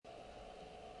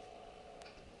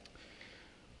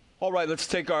All right, let's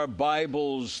take our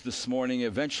Bibles this morning.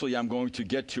 Eventually, I'm going to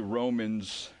get to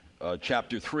Romans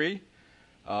chapter 3.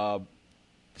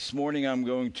 This morning, I'm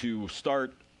going to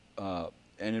start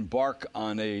and embark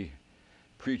on a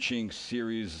preaching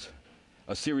series,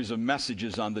 a series of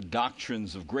messages on the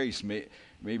doctrines of grace.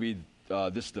 Maybe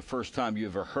this is the first time you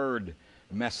ever heard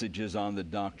messages on the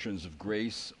doctrines of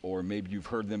grace, or maybe you've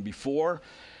heard them before,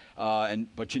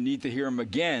 but you need to hear them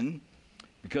again,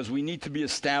 because we need to be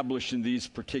established in these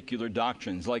particular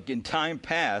doctrines. Like in time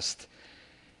past,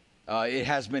 it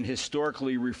has been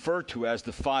historically referred to as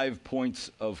the 5 points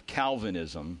of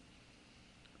Calvinism.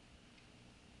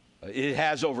 It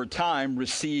has over time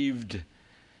received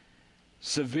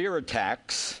severe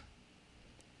attacks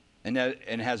and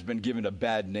has been given a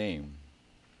bad name.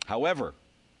 However,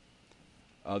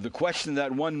 the question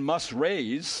that one must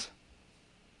raise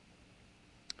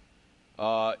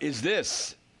is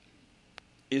this: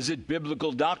 is it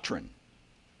biblical doctrine?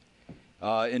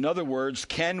 In other words,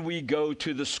 can we go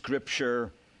to the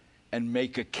Scripture and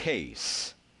make a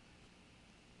case?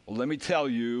 Well, let me tell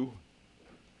you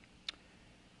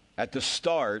at the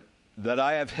start that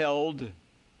I have held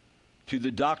to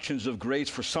the doctrines of grace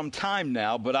for some time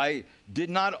now, but I did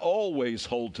not always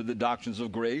hold to the doctrines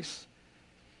of grace,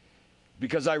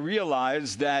 because I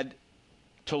realized that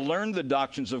to learn the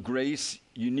doctrines of grace,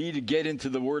 you need to get into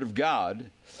the Word of God.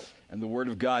 And the Word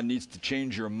of God needs to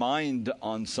change your mind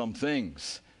on some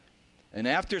things. And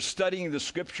after studying the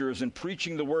Scriptures and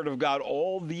preaching the Word of God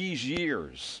all these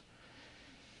years,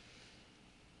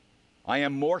 I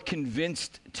am more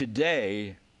convinced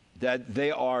today that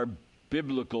they are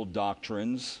biblical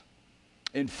doctrines.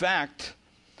 In fact,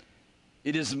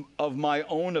 it is of my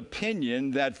own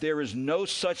opinion that there is no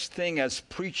such thing as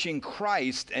preaching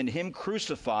Christ and Him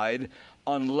crucified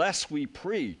unless we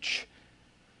preach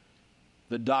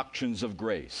the doctrines of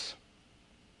grace.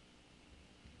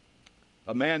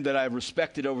 A man that I've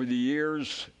respected over the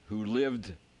years, who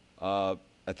lived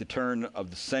at the turn of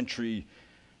the century,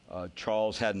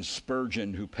 Charles Haddon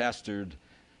Spurgeon, who pastored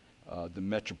the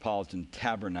Metropolitan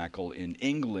Tabernacle in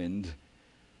England,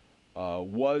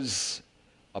 was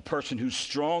a person who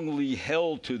strongly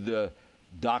held to the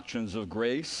doctrines of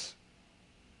grace.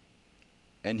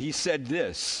 And he said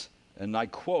this, and I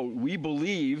quote, "We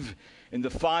believe in the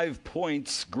 5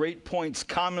 points, great points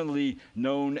commonly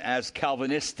known as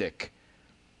Calvinistic.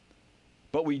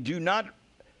 But we do not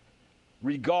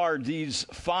regard these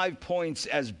 5 points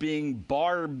as being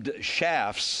barbed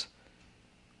shafts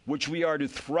which we are to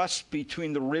thrust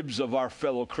between the ribs of our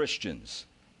fellow Christians.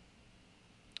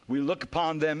 We look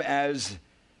upon them as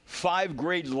 5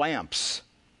 great lamps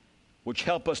which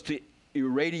help us to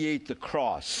irradiate the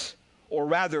cross, or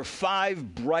rather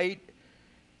 5 bright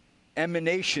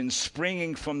emanations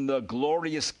springing from the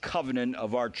glorious covenant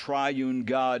of our triune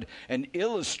God and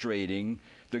illustrating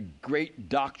the great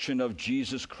doctrine of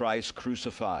Jesus Christ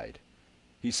crucified."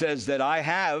 He says that I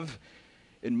have,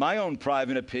 in my own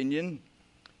private opinion,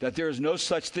 that there is no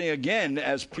such thing again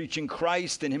as preaching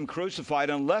Christ and Him crucified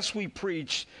unless we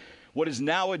preach what is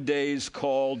nowadays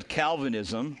called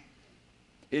Calvinism.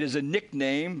 It is a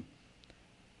nickname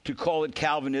to call it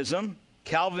Calvinism.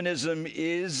 Calvinism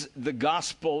is the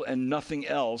gospel and nothing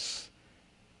else.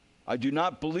 I do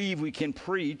not believe we can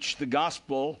preach the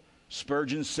gospel,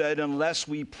 Spurgeon said, unless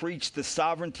we preach the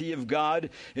sovereignty of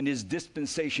God in His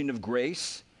dispensation of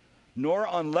grace, nor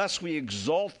unless we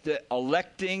exalt the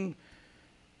electing,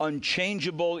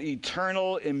 unchangeable,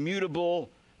 eternal, immutable,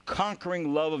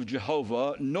 conquering love of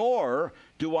Jehovah, nor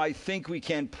do I think we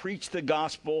can preach the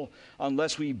gospel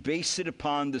unless we base it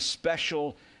upon the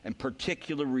special and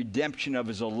particular redemption of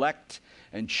His elect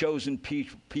and chosen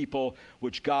people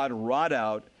which God wrought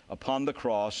out upon the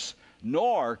cross,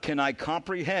 nor can I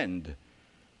comprehend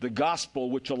the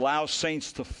gospel which allows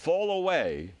saints to fall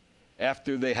away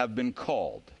after they have been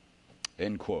called.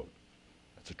 End quote.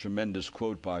 That's a tremendous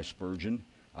quote by Spurgeon.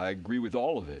 I agree with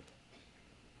all of it.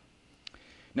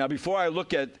 Now, before I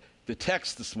look at the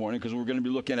text this morning, because we're going to be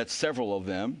looking at several of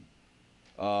them,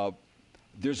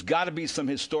 there's got to be some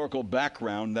historical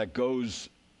background that goes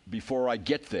before I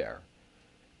get there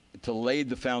to lay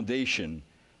the foundation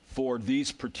for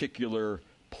these particular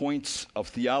points of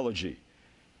theology.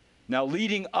 Now,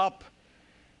 leading up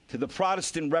to the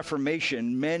Protestant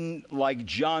Reformation, men like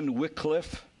John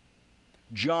Wycliffe,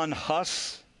 John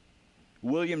Huss,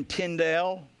 William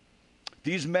Tyndale,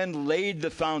 these men laid the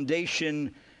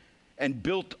foundation and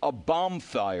built a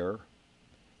bonfire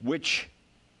which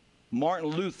Martin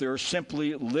Luther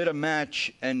simply lit a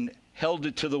match and held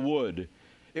it to the wood.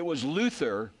 It was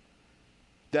Luther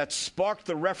that sparked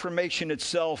the Reformation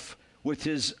itself with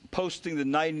his posting the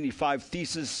 95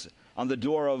 Theses on the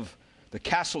door of the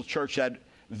Castle Church at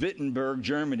Wittenberg,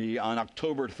 Germany, on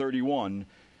October 31,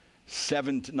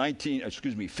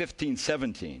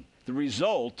 1517. The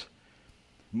result,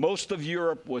 most of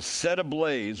Europe was set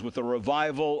ablaze with a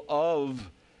revival of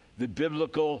the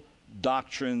biblical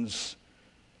doctrines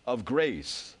of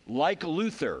grace. Like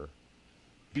Luther,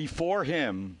 before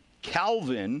him,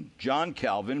 John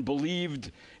Calvin,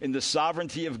 believed in the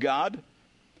sovereignty of God.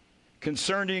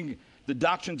 Concerning the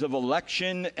doctrines of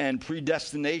election and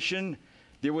predestination,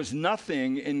 there was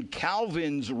nothing in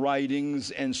Calvin's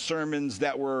writings and sermons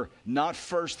that were not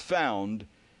first found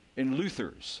in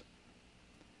Luther's.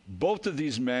 Both of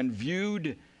these men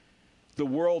viewed the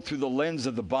world through the lens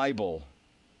of the Bible,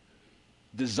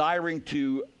 desiring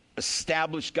to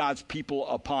establish God's people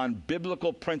upon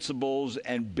biblical principles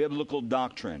and biblical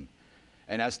doctrine.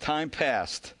 And as time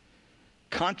passed,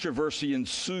 controversy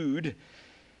ensued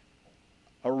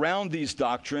around these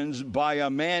doctrines by a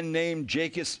man named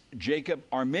Jacob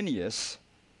Arminius,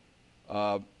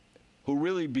 who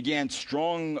really began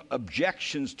strong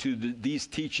objections to these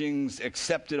teachings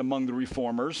accepted among the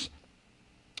reformers.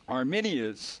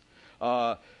 Arminius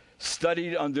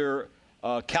studied under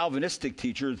Calvinistic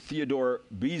teacher Theodore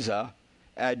Beza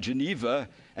at Geneva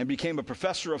and became a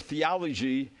professor of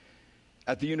theology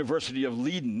at the University of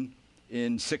Leiden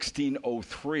in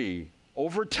 1603.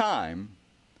 Over time,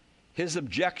 his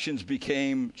objections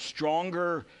became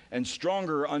stronger and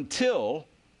stronger until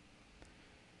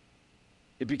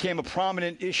it became a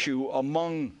prominent issue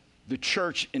among the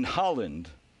church in Holland.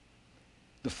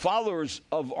 The followers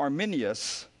of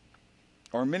Arminius,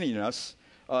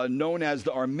 known as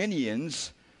the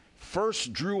Arminians,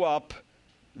 first drew up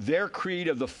their creed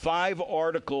of the 5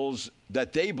 articles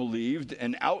that they believed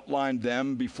and outlined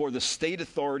them before the state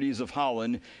authorities of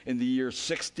Holland in the year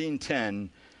 1610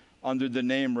 under the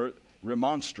name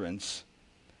Remonstrance,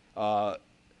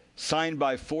 signed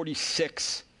by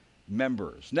 46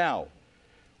 members. Now,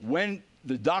 when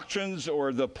the doctrines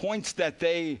or the points that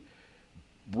they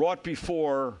brought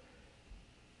before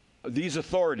these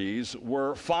authorities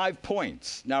were 5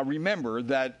 points. Now, remember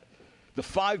that the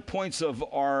 5 points of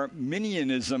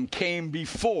Arminianism came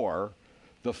before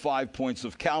the 5 points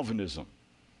of Calvinism.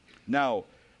 Now,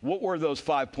 what were those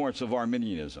 5 points of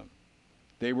Arminianism?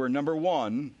 They were, number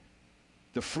 1,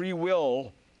 the free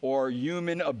will or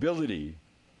human ability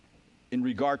in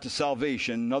regard to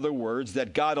salvation. In other words,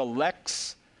 that God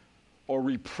elects or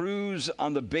reproves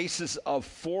on the basis of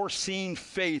foreseen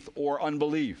faith or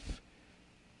unbelief.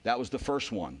 That was the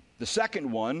first one. The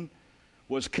second one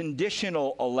was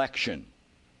conditional election.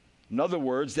 In other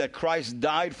words, that Christ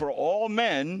died for all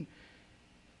men,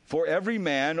 for every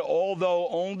man, although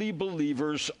only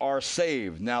believers are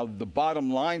saved. Now, the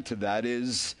bottom line to that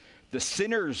is the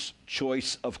sinner's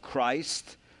choice of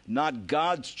Christ, not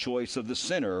God's choice of the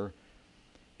sinner,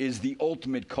 is the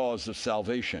ultimate cause of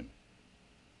salvation.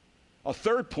 A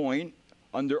third point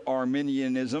under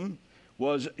Arminianism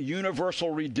was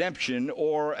universal redemption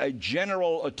or a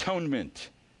general atonement.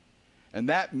 And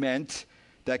that meant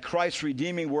that Christ's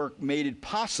redeeming work made it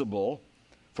possible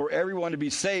for everyone to be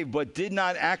saved, but did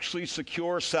not actually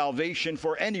secure salvation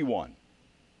for anyone.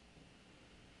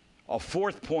 A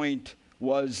fourth point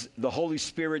was the Holy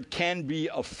Spirit can be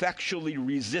effectually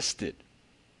resisted.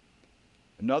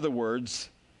 In other words,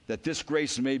 that this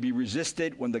grace may be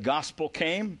resisted when the gospel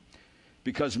came,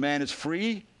 because man is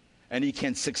free and he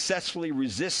can successfully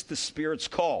resist the Spirit's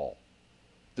call.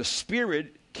 The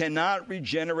Spirit cannot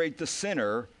regenerate the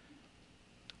sinner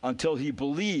until he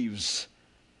believes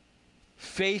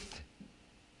faith,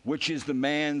 which is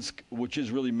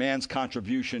really man's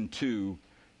contribution to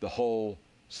the whole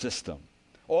system.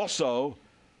 Also,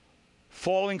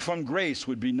 falling from grace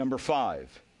would be number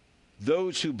 5.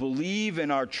 Those who believe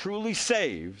and are truly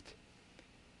saved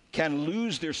can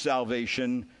lose their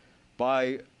salvation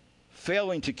by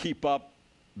failing to keep up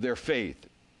their faith.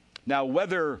 Now,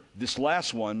 whether this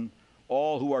last one,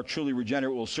 all who are truly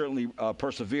regenerate will certainly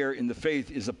persevere in the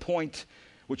faith, is a point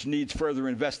which needs further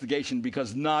investigation,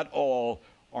 because not all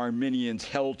Arminians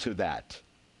held to that.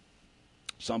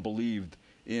 Some believed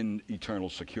in eternal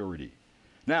security.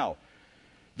 Now,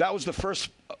 that was the first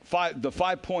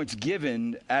 5 points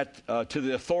given to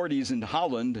the authorities in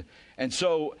Holland, and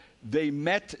so they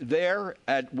met there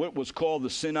at what was called the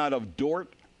Synod of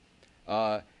Dort,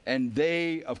 and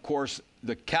they, of course,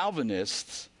 the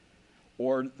Calvinists,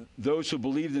 or those who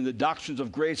believed in the doctrines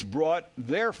of grace, brought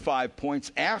their 5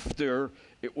 points after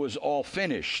it was all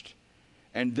finished,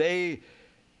 and they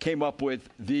came up with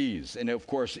these. And of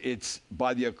course, it's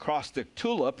by the acrostic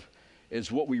TULIP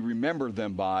is what we remember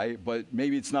them by, but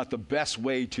maybe it's not the best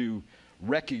way to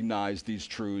recognize these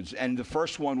truths. And the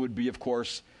first one would be, of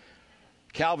course,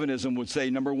 Calvinism would say,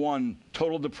 number one,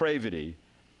 total depravity.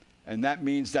 And that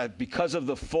means that because of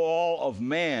the fall of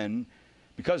man,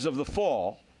 because of the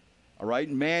fall, all right,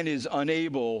 man is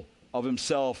unable of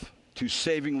himself to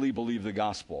savingly believe the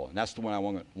gospel. And that's the one I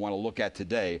want to look at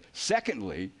today.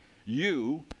 Secondly,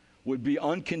 you would be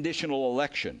unconditional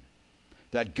election.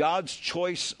 That God's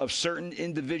choice of certain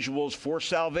individuals for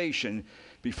salvation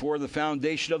before the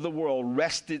foundation of the world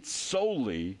rested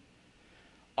solely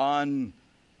on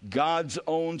God's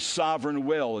own sovereign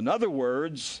will. In other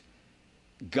words,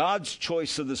 God's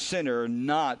choice of the sinner,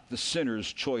 not the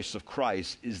sinner's choice of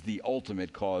Christ, is the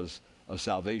ultimate cause of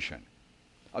salvation.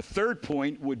 A third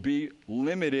point would be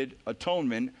limited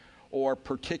atonement or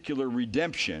particular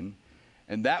redemption,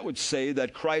 and that would say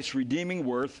that Christ's redeeming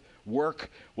work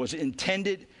was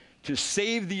intended to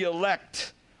save the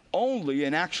elect only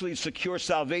and actually secure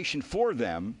salvation for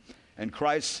them, and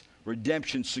Christ's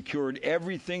redemption secured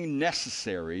everything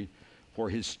necessary for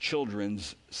his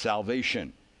children's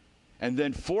salvation. And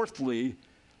then fourthly,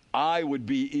 I would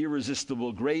be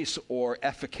irresistible grace or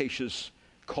efficacious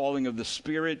calling of the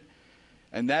Spirit.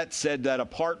 And that said that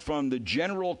apart from the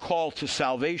general call to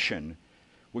salvation,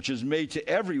 which is made to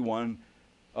everyone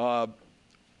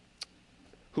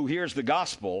who hears the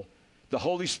gospel, the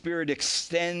Holy Spirit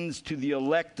extends to the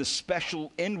elect the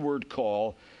special inward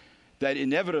call that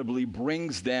inevitably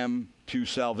brings them to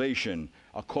salvation,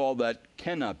 a call that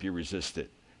cannot be resisted.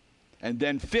 And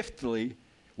then fifthly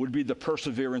would be the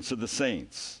perseverance of the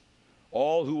saints,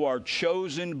 all who are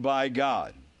chosen by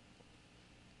God.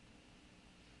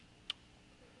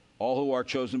 All who are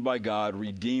chosen by God,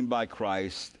 redeemed by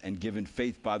Christ, and given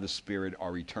faith by the Spirit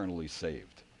are eternally saved.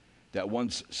 That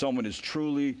once someone is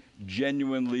truly,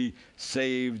 genuinely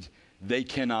saved, they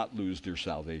cannot lose their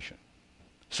salvation.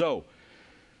 So,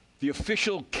 the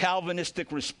official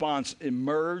Calvinistic response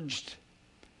emerged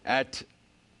at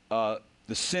the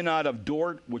Synod of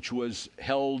Dort, which was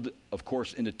held, of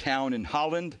course, in a town in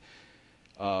Holland,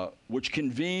 which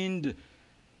convened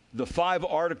the 5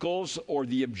 articles or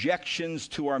the objections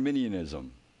to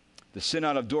Arminianism. The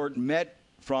Synod of Dort met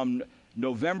from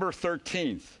November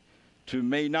 13th to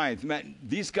May 9th.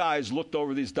 These guys looked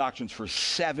over these doctrines for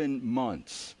 7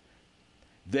 months.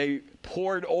 They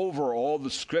pored over all the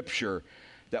scripture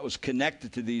that was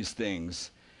connected to these things.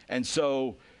 And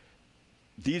so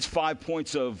these 5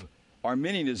 points of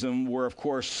Arminianism were, of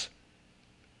course,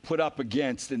 put up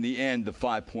against, in the end, the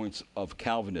 5 points of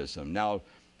Calvinism. Now,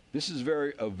 this is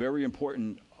a very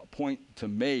important point to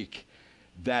make,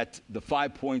 that the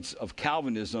 5 points of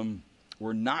Calvinism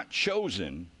were not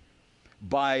chosen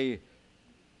by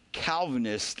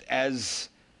Calvinists as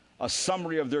a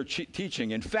summary of their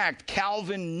teaching. In fact,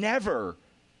 Calvin never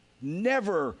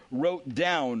wrote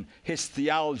down his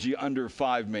theology under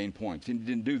 5 main points. He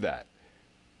didn't do that.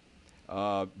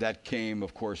 That came,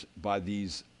 of course, by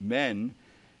these men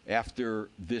after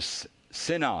this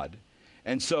synod.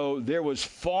 And so there was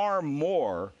far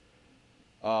more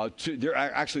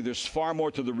there's far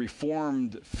more to the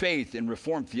Reformed faith and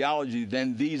Reformed theology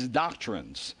than these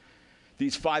doctrines.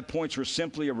 These 5 points were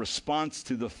simply a response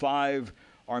to the 5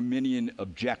 Arminian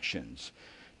objections.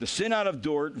 The Synod of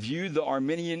Dort viewed the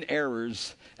Arminian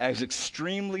errors as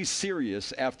extremely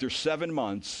serious after 7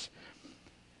 months,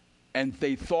 and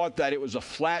they thought that it was a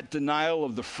flat denial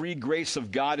of the free grace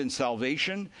of God in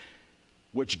salvation,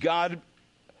 which God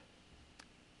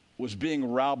was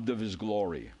being robbed of his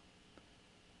glory.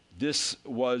 This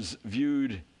was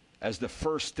viewed as the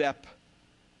first step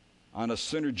on a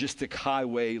synergistic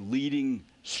highway leading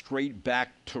straight back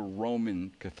to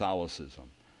Roman Catholicism.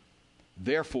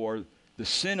 Therefore, the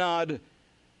Synod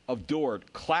of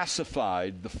Dort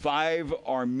classified the 5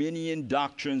 Arminian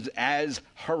doctrines as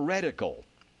heretical.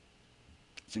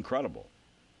 It's incredible.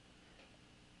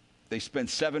 They spent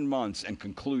 7 months and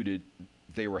concluded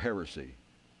they were heresy.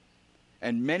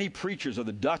 And many preachers of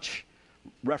the Dutch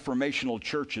Reformational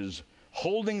churches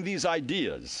holding these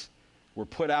ideas were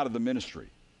put out of the ministry.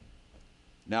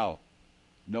 Now,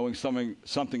 knowing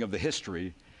something of the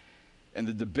history and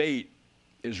the debate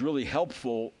is really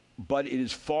helpful, but it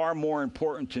is far more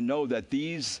important to know that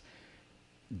these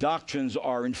doctrines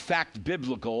are in fact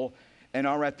biblical and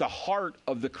are at the heart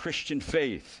of the Christian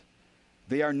faith.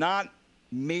 They are not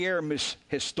mere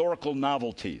historical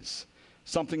novelties,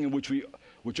 something in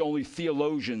which only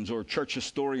theologians or church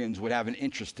historians would have an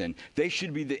interest in. They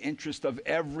should be the interest of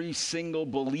every single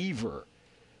believer,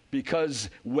 because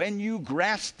when you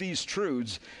grasp these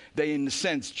truths, they in a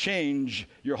sense change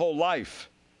your whole life,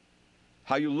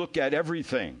 how you look at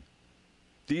everything.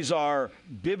 These are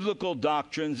biblical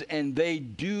doctrines, and they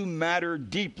do matter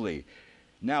deeply.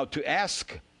 Now, to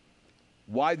ask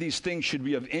why these things should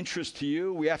be of interest to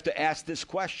you, we have to ask this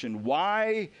question.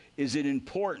 Why is it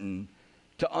important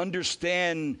to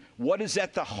understand what is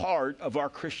at the heart of our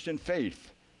Christian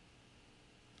faith?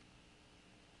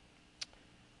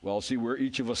 Well, see, where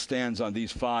each of us stands on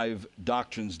these 5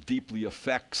 doctrines deeply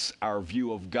affects our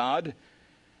view of God,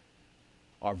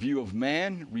 our view of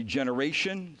man,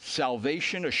 regeneration,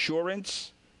 salvation,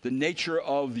 assurance, the nature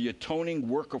of the atoning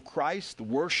work of Christ,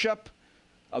 worship,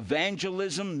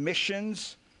 evangelism,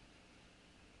 missions,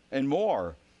 and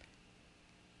more.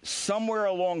 Somewhere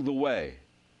along the way,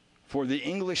 for the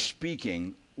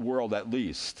English-speaking world at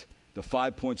least, the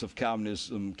 5 points of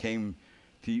Calvinism came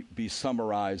to be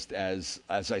summarized as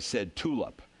I said,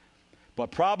 TULIP.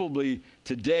 But probably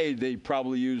today they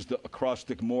probably use the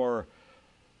acrostic more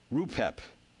RUPEP.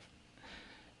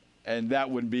 And that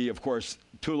would be, of course,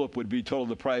 TULIP would be total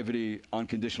depravity,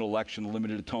 unconditional election,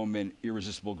 limited atonement,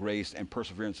 irresistible grace, and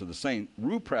perseverance of the saint.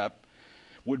 RUPEP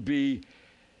would be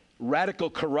radical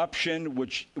corruption,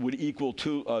 which would equal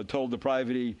to total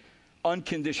depravity,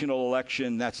 unconditional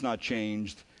election, that's not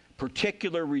changed,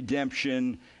 particular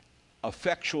redemption,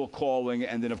 effectual calling,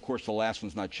 and then, of course, the last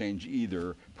one's not changed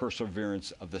either,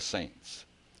 perseverance of the saints.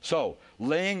 So,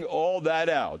 laying all that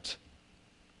out,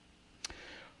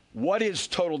 what is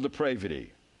total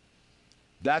depravity?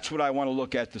 That's what I want to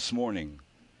look at this morning.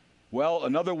 Well,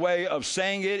 another way of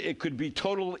saying it, it could be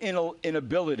total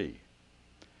inability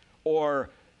or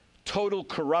total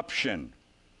corruption.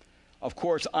 Of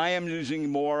course, I am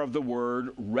using more of the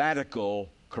word radical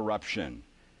corruption.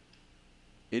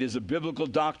 It is a biblical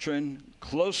doctrine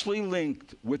closely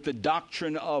linked with the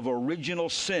doctrine of original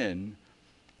sin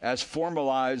as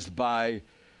formalized by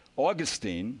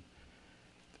Augustine.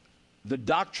 The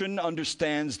doctrine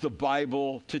understands the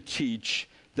Bible to teach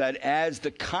that as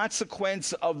the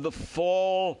consequence of the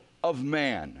fall of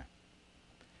man,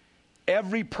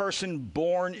 every person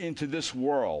born into this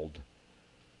world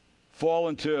fall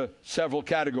into several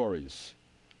categories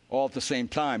all at the same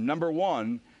time. Number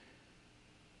one,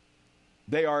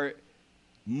 they are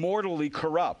mortally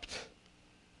corrupt.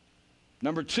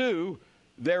 Number two,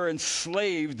 they're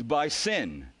enslaved by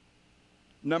sin.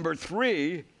 Number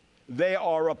three, they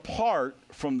are apart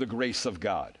from the grace of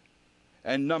God.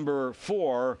 And number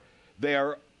four, they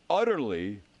are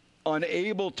utterly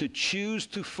unable to choose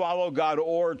to follow God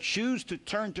or choose to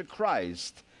turn to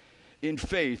Christ in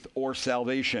faith or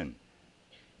salvation.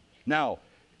 Now,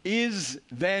 is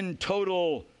then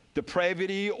total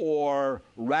depravity or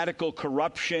radical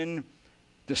corruption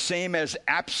the same as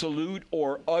absolute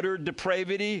or utter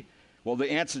depravity? Well,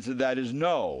 the answer to that is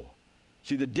no.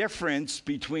 See, the difference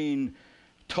between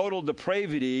total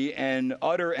depravity and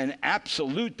utter and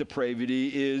absolute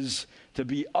depravity is to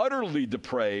be utterly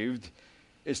depraved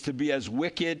is to be as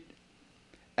wicked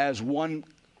as one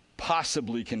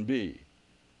possibly can be.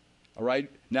 All right?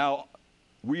 Now,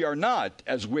 we are not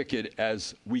as wicked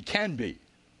as we can be.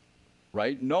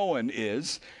 Right? No one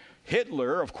is.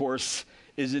 Hitler, of course,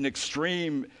 is an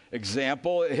extreme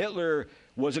example. Hitler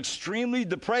was extremely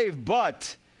depraved,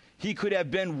 but he could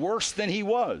have been worse than he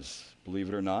was, believe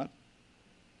it or not.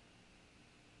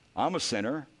 I'm a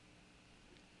sinner,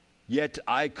 yet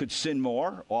I could sin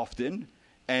more often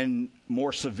and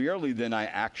more severely than I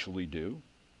actually do.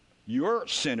 You're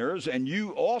sinners, and you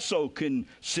also can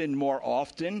sin more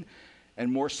often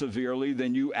and more severely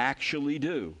than you actually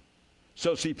do.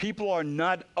 So, see, people are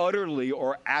not utterly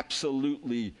or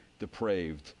absolutely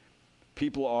depraved.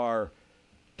 People are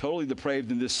totally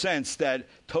depraved in the sense that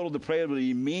total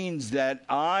depravity means that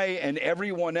I and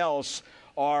everyone else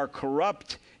are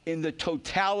corrupt in the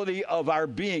totality of our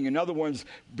being. In other words,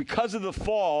 because of the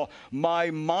fall,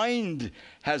 my mind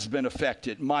has been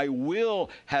affected. My will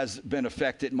has been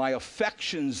affected. My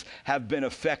affections have been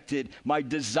affected. My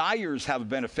desires have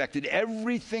been affected.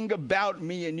 Everything about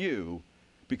me and you,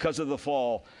 because of the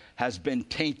fall, has been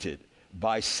tainted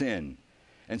by sin.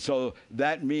 And so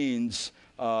that means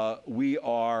we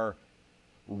are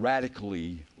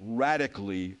radically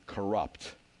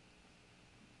corrupt.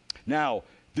 Now,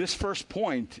 this first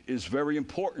point is very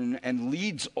important and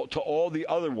leads to all the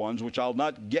other ones, which I'll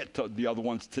not get to the other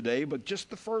ones today, but just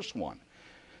the first one.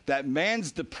 That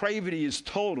man's depravity is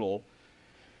total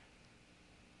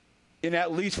in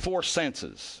at least 4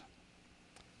 senses.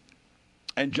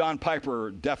 And John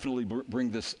Piper definitely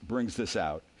brings this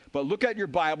out. But look at your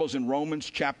Bibles in Romans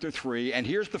chapter 3, and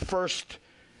here's the first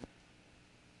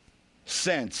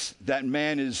sense that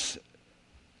man is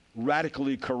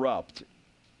radically corrupt.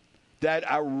 That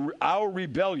our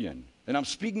rebellion, and I'm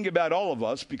speaking about all of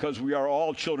us because we are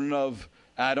all children of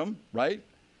Adam, right?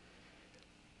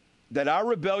 That our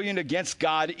rebellion against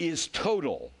God is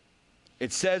total.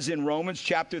 It says in Romans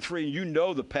chapter 3, you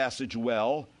know the passage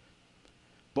well,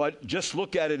 but just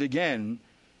look at it again.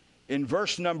 In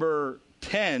verse number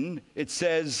 10, it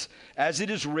says, as it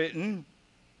is written,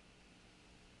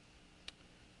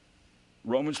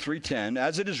 Romans 3:10,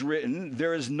 as it is written,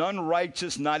 there is none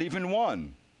righteous, not even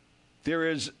one. There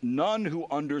is none who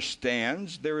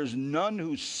understands. There is none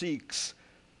who seeks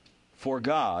for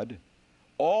God.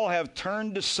 All have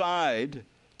turned aside.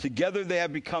 Together they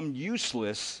have become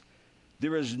useless.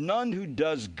 There is none who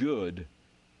does good.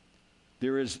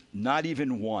 There is not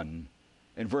even one.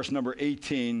 In verse number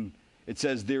 18, it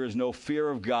says, there is no fear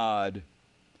of God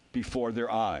before their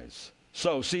eyes.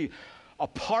 So, see,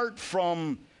 apart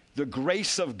from the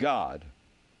grace of God,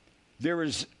 there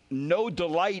is no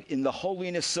delight in the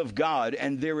holiness of God,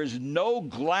 and there is no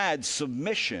glad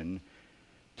submission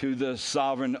to the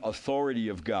sovereign authority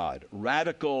of God.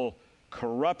 Radical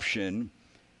corruption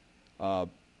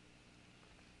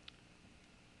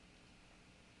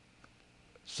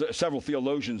several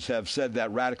theologians have said that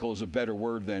radical is a better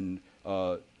word than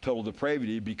total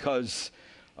depravity, because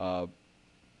the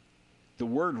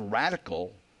word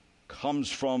radical comes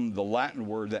from the Latin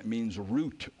word that means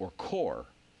root or core.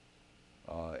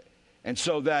 And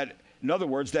so that, in other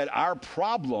words, that our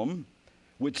problem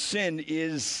with sin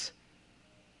is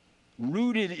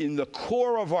rooted in the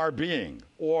core of our being,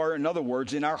 or in other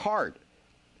words, in our heart.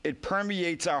 It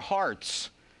permeates our hearts.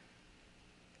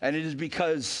 And it is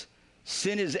because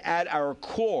sin is at our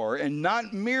core and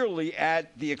not merely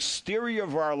at the exterior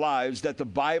of our lives that the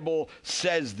Bible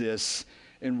says this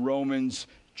in Romans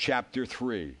chapter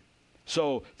 3.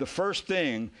 So the first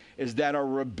thing is that our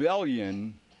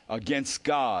rebellion against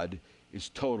God is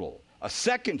total. A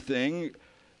second thing,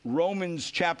 Romans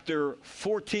chapter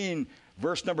 14,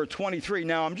 verse number 23.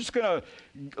 Now, I'm just going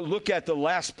to look at the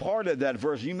last part of that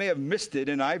verse. You may have missed it,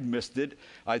 and I've missed it,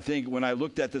 I think, when I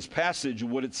looked at this passage,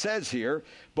 what it says here.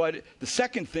 But the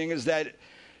second thing is that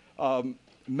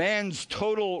man's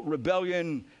total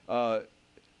rebellion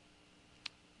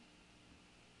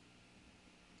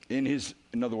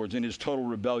in other words, in his total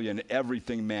rebellion,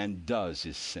 everything man does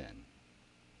is sin.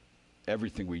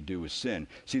 Everything we do is sin.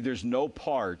 See, there's no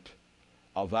part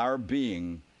of our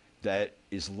being that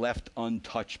is left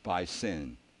untouched by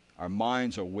sin. Our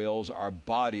minds, our wills, our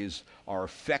bodies are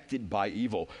affected by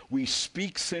evil. We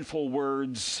speak sinful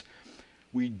words.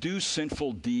 We do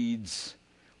sinful deeds.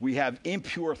 We have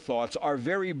impure thoughts. Our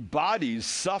very bodies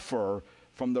suffer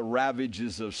from the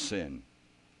ravages of sin.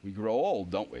 We grow old,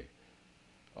 don't we?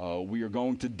 We are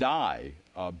going to die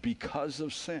because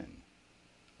of sin.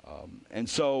 And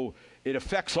so it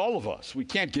affects all of us. We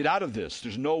can't get out of this.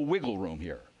 There's no wiggle room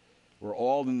here. We're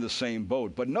all in the same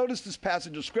boat. But notice this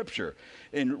passage of Scripture.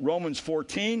 In Romans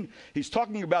 14, he's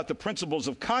talking about the principles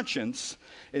of conscience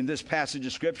in this passage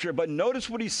of Scripture. But notice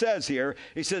what he says here.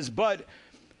 He says, but,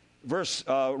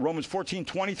 Romans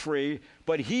 14:23,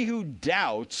 but he who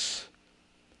doubts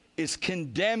is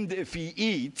condemned if he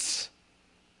eats,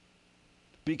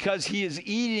 because he is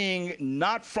eating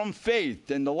not from faith.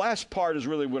 And the last part is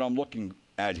really what I'm looking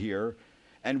at here.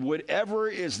 And whatever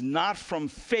is not from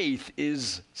faith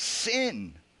is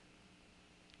sin.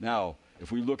 Now,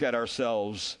 if we look at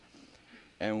ourselves,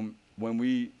 and when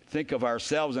we think of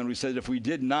ourselves and we said, if we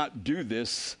did not do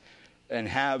this and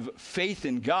have faith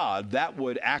in God, that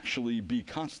would actually be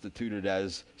constituted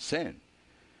as sin.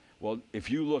 Well, if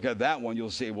you look at that one,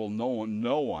 you'll say, well, no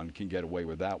one can get away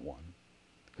with that one.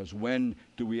 Because when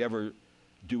do we ever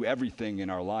do everything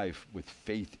in our life with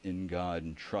faith in God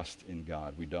and trust in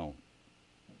God? We don't.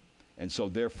 And so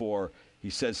therefore, he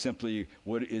says simply,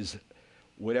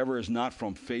 whatever is not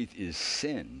from faith is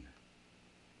sin.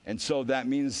 And so that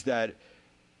means that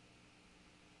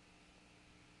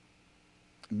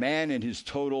man in his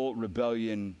total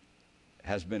rebellion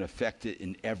has been affected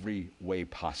in every way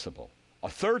possible. A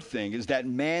third thing is that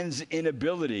man's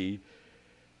inability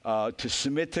to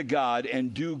submit to God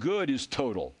and do good is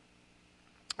total.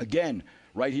 Again,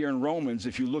 right here in Romans,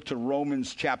 if you look to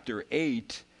Romans chapter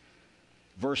 8,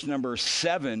 verse number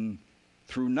 7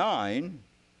 through 9,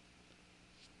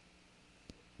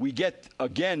 we get,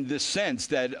 again, this sense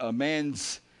that a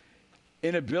man's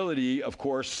inability, of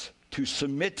course, to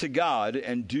submit to God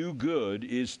and do good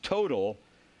is total.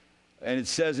 And it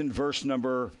says in verse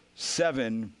number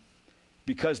 7,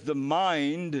 because the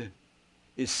mind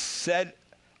is set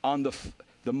on the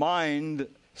mind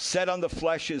set on the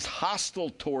flesh is hostile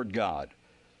toward God,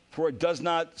 for it does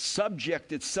not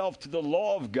subject itself to the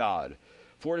law of God,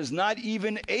 for it is not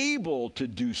even able to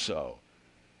do so.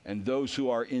 And those who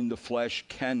are in the flesh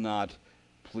cannot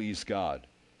please God.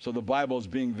 So the Bible is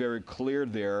being very clear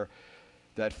there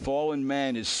that fallen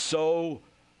man is so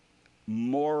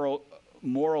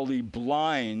morally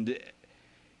blind,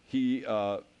 he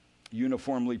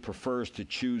uniformly prefers to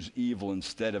choose evil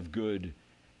instead of good,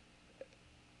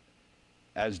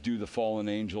 as do the fallen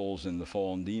angels and the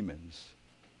fallen demons.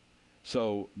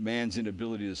 So man's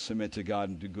inability to submit to God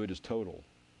and do good is total.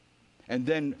 And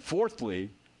then fourthly,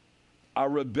 our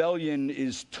rebellion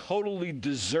is totally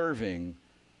deserving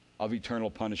of eternal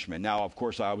punishment. Now, of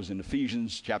course, I was in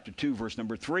Ephesians chapter 2, verse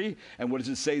number 3. And what does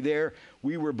it say there?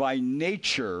 We were by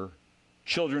nature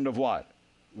children of what?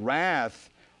 Wrath,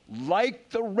 like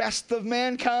the rest of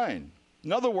mankind.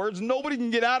 In other words, nobody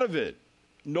can get out of it.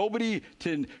 Nobody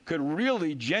could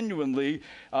really genuinely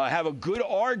have a good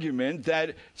argument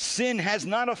that sin has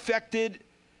not affected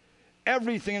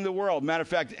everything in the world. Matter of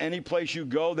fact, any place you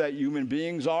go that human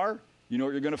beings are, you know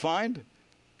what you're going to find?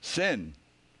 Sin.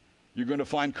 You're going to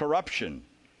find corruption.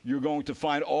 You're going to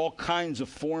find all kinds of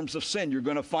forms of sin. You're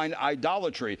going to find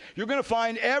idolatry. You're going to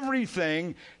find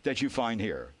everything that you find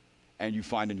here and you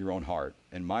find in your own heart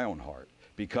and my own heart,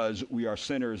 because we are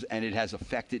sinners and it has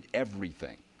affected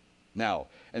everything. Now,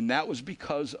 and that was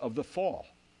because of the fall.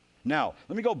 Now,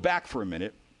 let me go back for a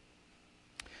minute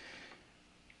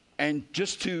and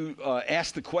just to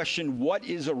ask the question, what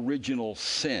is original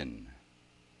sin?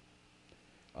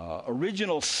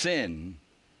 Original sin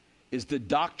is the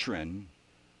doctrine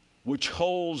which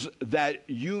holds that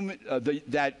human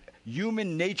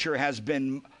nature has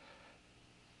been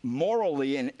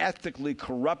morally and ethically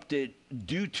corrupted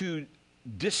due to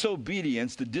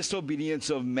disobedience, the disobedience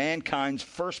of mankind's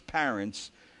first parents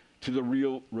to the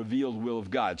real revealed will of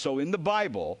God. So in the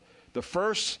Bible, the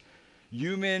first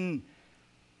human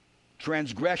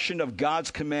transgression of God's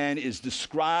command is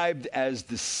described as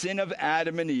the sin of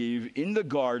Adam and Eve in the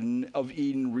Garden of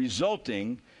Eden,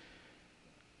 resulting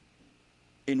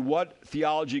in what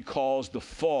theology calls the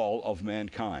fall of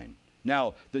mankind.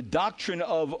 Now, the doctrine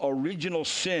of original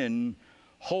sin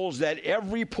holds that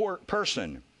every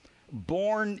person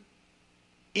born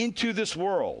into this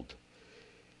world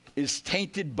is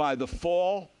tainted by the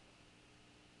fall,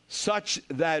 such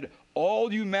that all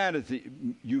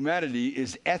humanity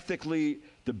is ethically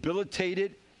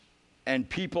debilitated, and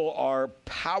people are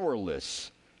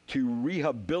powerless to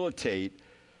rehabilitate,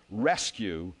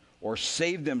 rescue, or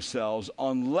save themselves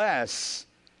unless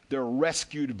they're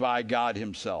rescued by God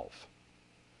himself.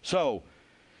 So,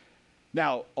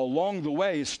 now, along the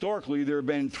way, historically, there have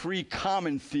been three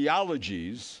common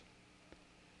theologies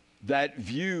that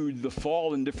viewed the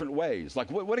fall in different ways. Like,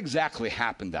 what exactly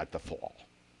happened at the fall?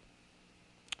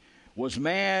 Was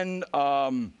man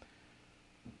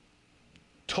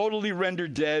totally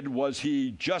rendered dead? Was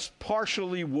he just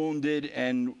partially wounded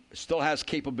and still has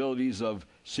capabilities of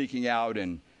seeking out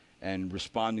and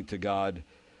responding to God?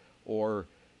 Or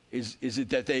is it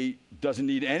that they doesn't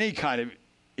need any kind of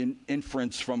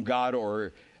inference from God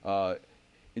or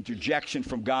interjection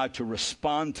from God to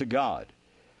respond to God?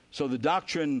 So the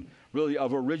doctrine really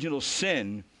of original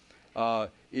sin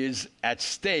is at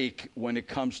stake when it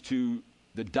comes to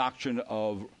the doctrine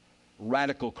of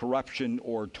radical corruption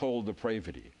or total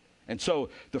depravity. And so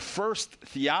the first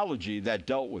theology that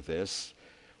dealt with this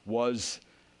was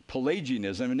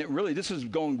Pelagianism. And this is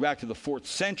going back to the 4th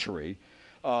century.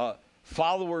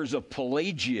 Followers of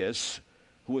Pelagius,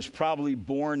 who was probably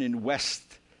born in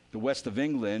the west of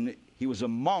England. He was a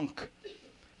monk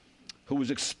who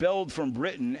was expelled from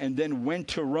Britain and then went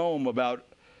to Rome about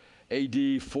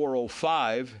AD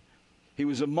 405. He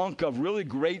was a monk of really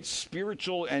great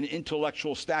spiritual and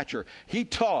intellectual stature. He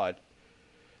taught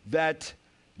that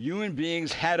human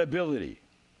beings had ability.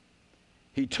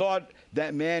 He taught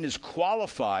that man is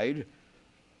qualified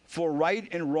for right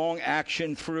and wrong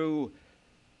action through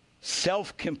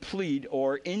self-complete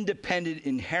or independent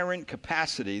inherent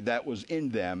capacity that was in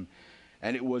them,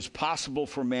 and it was possible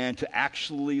for man to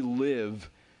actually live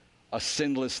a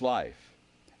sinless life.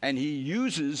 And he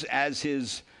uses as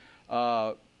his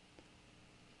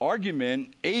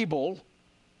argument Abel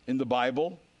in the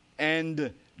Bible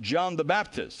and John the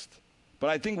Baptist. But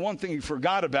I think one thing he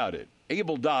forgot about it.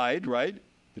 Abel died, right?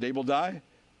 Did Abel die?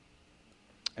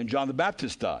 And John the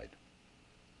Baptist died.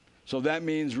 So that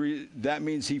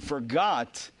means he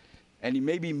forgot, and he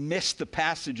maybe missed the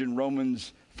passage in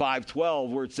Romans 5:12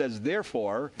 where it says,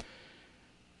 therefore,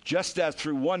 just as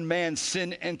through one man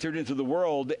sin entered into the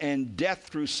world, and death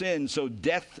through sin, so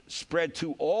death spread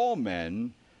to all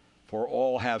men, for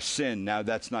all have sinned. Now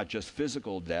that's not just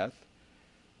physical death,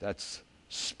 that's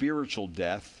spiritual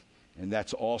death, and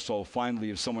that's also,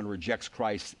 finally, if someone rejects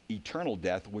Christ, eternal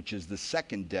death, which is the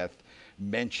second death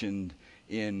mentioned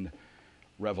in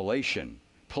Revelation.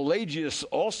 Pelagius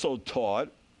also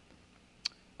taught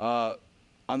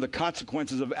on on the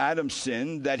consequences of Adam's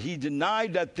sin that he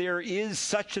denied that there is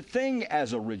such a thing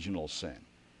as original sin.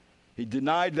 He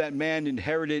denied that man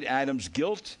inherited Adam's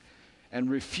guilt and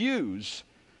refused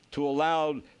to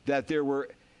allow that there were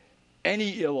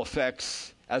any ill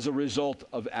effects as a result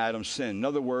of Adam's sin. In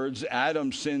other words,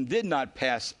 Adam's sin did not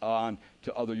pass on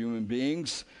to other human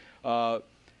beings.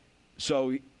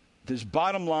 So this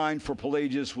bottom line for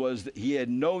Pelagius was that he had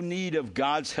no need of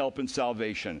God's help in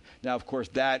salvation. Now, of course,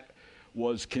 that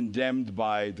was condemned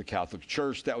by the Catholic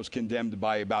Church. That was condemned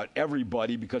by about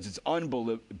everybody because it's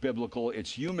unbiblical,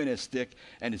 it's humanistic,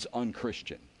 and it's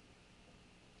unchristian.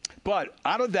 But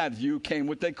out of that view came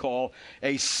what they call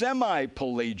a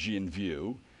semi-Pelagian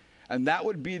view, and that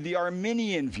would be the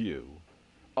Arminian view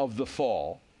of the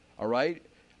fall, all right?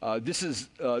 This is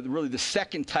really the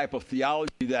second type of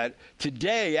theology that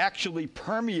today actually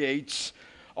permeates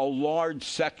a large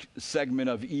segment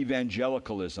of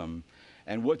evangelicalism.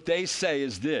 And what they say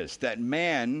is this, that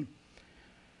man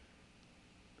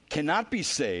cannot be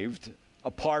saved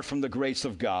apart from the grace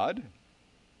of God.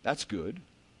 That's good.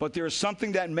 But there is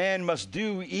something that man must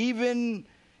do even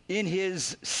in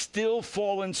his still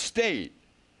fallen state.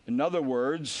 In other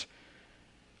words,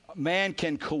 man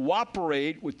can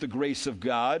cooperate with the grace of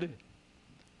God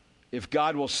if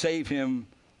God will save him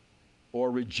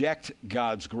or reject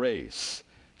God's grace.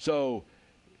 So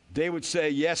they would say,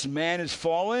 yes, man is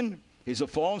fallen. He's a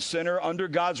fallen sinner under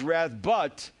God's wrath,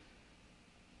 but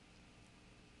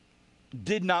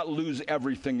did not lose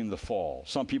everything in the fall.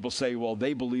 Some people say, well,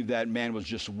 they believe that man was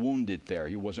just wounded there.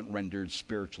 He wasn't rendered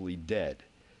spiritually dead.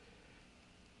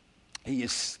 He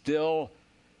is still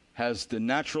has the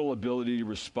natural ability to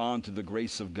respond to the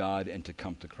grace of God and to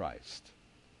come to Christ.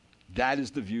 That is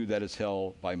the view that is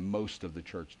held by most of the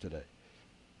church today.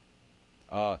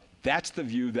 That's the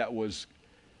view that was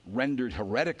rendered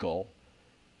heretical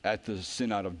at the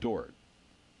Synod of Dort.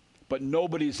 But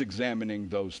nobody's examining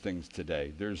those things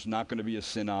today. There's not going to be a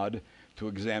synod to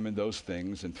examine those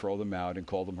things and throw them out and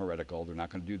call them heretical. They're not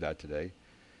going to do that today.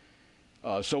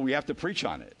 So we have to preach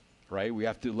on it, right? We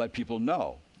have to let people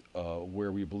know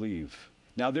where we believe.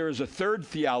 Now, there is a third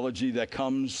theology that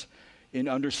comes in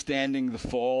understanding the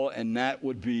fall, and that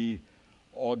would be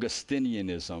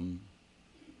Augustinianism.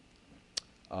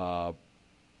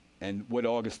 And what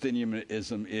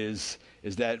Augustinianism is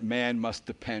that man must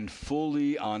depend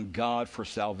fully on God for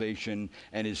salvation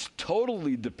and is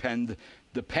totally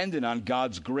dependent on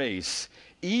God's grace,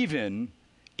 even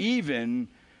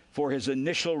for his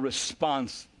initial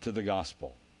response to the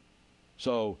gospel.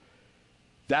 So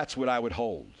that's what I would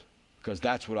hold, because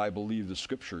that's what I believe the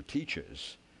Scripture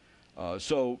teaches.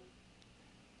 So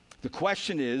the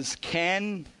question is,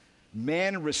 can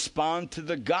man respond to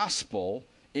the gospel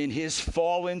in his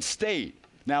fallen state?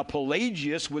 Now,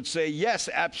 Pelagius would say, yes,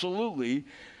 absolutely,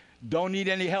 don't need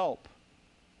any help.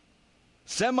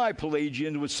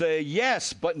 Semi-Pelagians would say,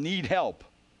 yes, but need help.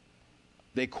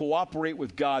 They cooperate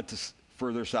with God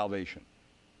for their salvation.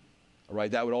 All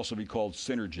right, that would also be called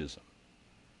synergism.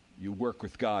 You work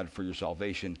with God for your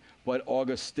salvation. But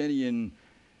Augustinian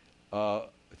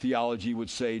theology would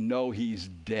say, no, he's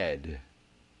dead.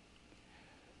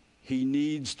 He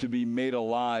needs to be made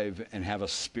alive and have a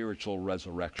spiritual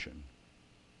resurrection.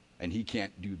 And he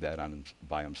can't do that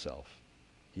by himself.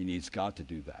 He needs God to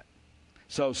do that.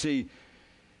 So, see,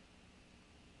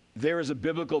 there is a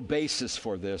biblical basis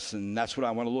for this, and that's what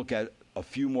I want to look at a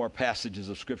few more passages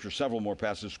of Scripture, several more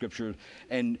passages of Scripture,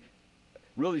 and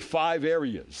really 5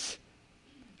 areas.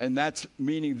 And that's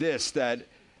meaning this, that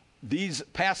these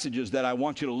passages that I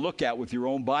want you to look at with your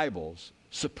own Bibles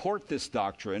support this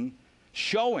doctrine,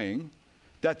 showing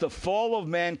that the fall of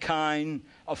mankind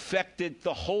affected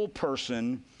the whole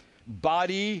person,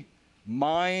 body,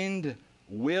 mind,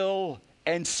 will,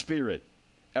 and spirit.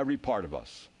 Every part of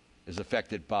us is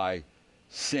affected by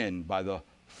sin, by the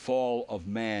fall of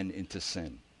man into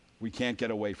sin. We can't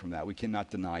get away from that. We cannot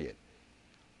deny it.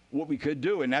 What we could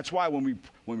do, and that's why when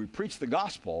we preach the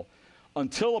gospel,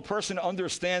 until a person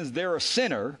understands they're a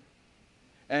sinner,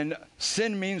 and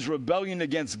sin means rebellion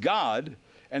against God,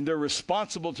 and they're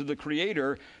responsible to the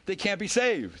Creator, they can't be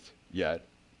saved yet,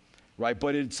 right?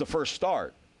 But it's the first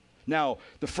start. Now,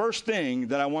 the first thing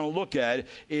that I want to look at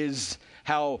is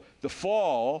how the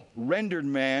fall rendered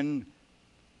man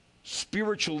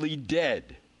spiritually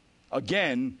dead.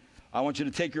 Again, I want you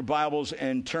to take your Bibles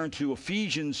and turn to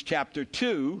Ephesians chapter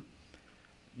 2.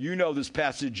 You know this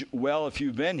passage well if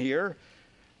you've been here.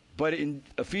 But in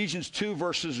Ephesians 2,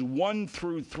 verses 1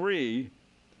 through 3,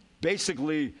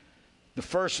 basically the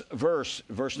first verse,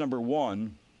 verse number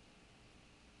 1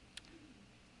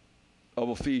 of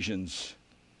Ephesians,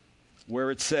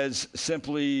 where it says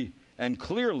simply and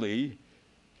clearly,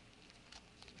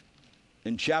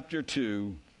 in chapter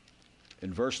 2,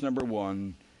 in verse number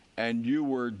 1, and you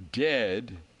were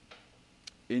dead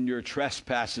in your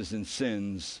trespasses and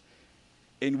sins,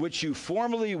 in which you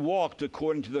formerly walked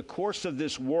according to the course of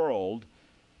this world,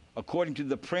 according to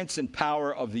the prince and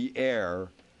power of the air,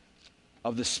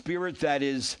 of the spirit that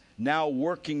is now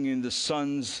working in the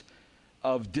sons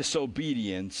of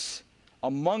disobedience.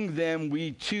 Among them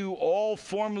we too all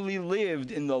formerly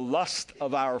lived in the lust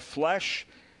of our flesh,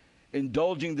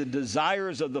 indulging the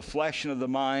desires of the flesh and of the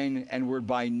mind, and were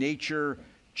by nature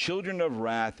children of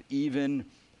wrath, even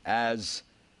as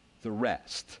the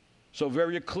rest. So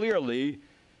very clearly,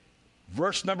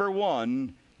 verse number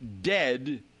 1,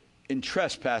 dead in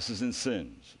trespasses and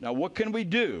sins. Now, what can we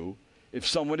do if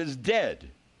someone is dead?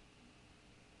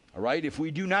 All right? If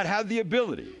we do not have the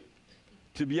ability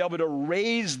to be able to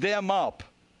raise them up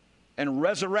and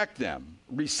resurrect them,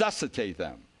 resuscitate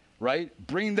them, right?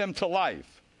 Bring them to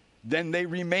life, then they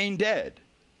remain dead.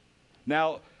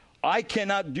 Now, I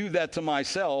cannot do that to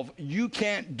myself. You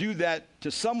can't do that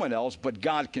to someone else, but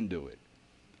God can do it.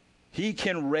 He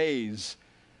can raise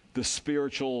the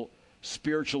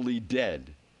spiritually dead.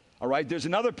 All right, there's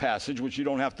another passage, which you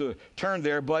don't have to turn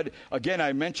there, but again,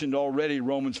 I mentioned already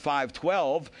Romans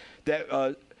 5:12,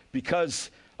 that because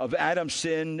of Adam's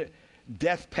sin,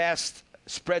 death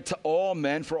spread to all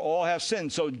men, for all have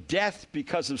sinned. So death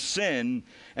because of sin.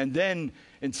 And then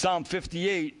in Psalm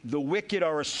 58, the wicked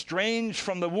are estranged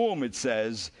from the womb, it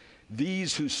says.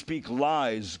 These who speak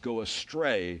lies go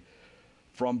astray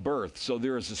from birth. So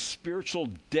there is a spiritual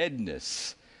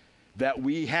deadness that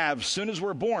we have as soon as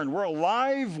we're born. We're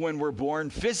alive when we're born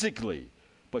physically,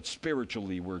 but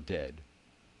spiritually we're dead.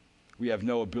 We have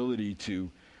no ability to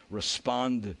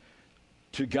respond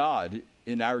to God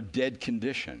in our dead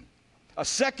condition. A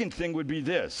second thing would be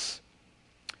this,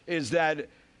 is that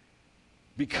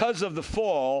because of the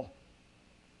fall,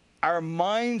 our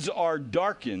minds are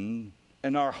darkened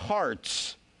and our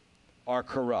hearts are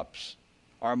corrupt.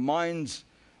 Our minds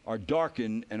are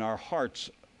darkened and our hearts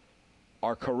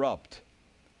are corrupt.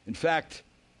 In fact,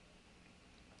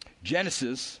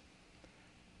 Genesis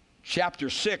chapter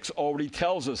 6 already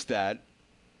tells us that,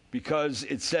 because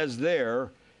it says there,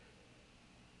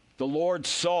 the Lord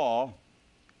saw,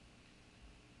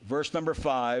 verse number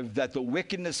 5, that the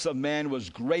wickedness of man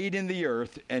was great in the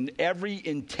earth, and every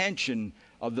intention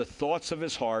of the thoughts of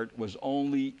his heart was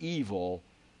only evil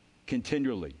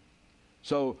continually.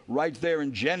 So right there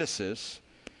in Genesis,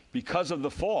 because of the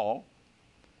fall,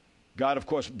 God, of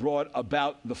course, brought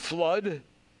about the flood,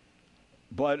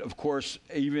 but, of course,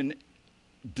 even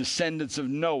descendants of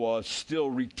Noah still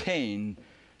retain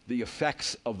the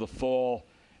effects of the fall,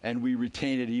 and we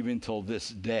retain it even till this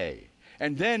day.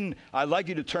 And then I'd like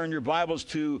you to turn your Bibles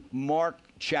to Mark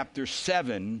chapter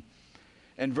 7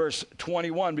 and verse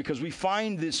 21, because we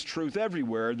find this truth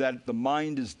everywhere, that the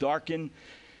mind is darkened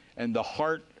and the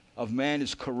heart of man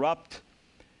is corrupt,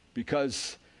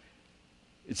 because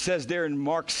it says there in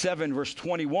Mark 7 verse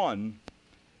 21,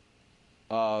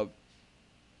 Mark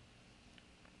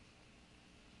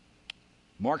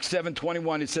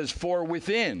 7:21, it says, for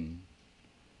within,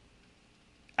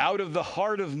 out of the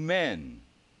heart of men.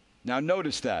 Now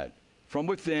notice that. From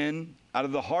within, out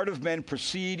of the heart of men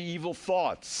proceed evil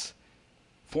thoughts,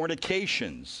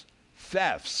 fornications,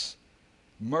 thefts,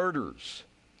 murders,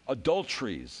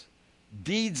 adulteries,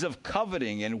 deeds of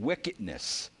coveting and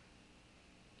wickedness,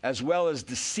 as well as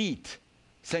deceit,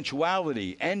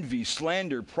 sensuality, envy,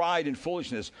 slander, pride, and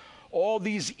foolishness. All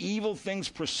these evil things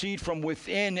proceed from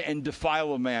within and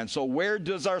defile a man. So where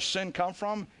does our sin come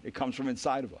from? It comes from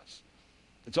inside of us.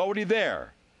 It's already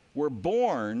there. We're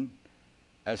born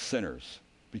as sinners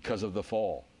because of the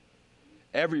fall.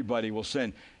 Everybody will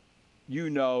sin. You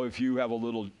know, if you have a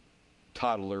little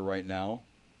toddler right now,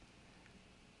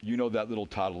 you know that little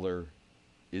toddler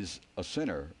is a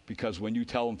sinner, because when you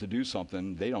tell them to do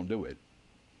something, they don't do it.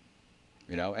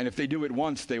 You know, and if they do it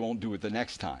once, they won't do it the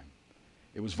next time.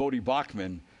 It was Vodi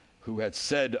Bachman who had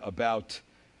said about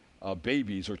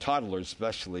babies, or toddlers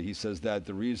especially, he says that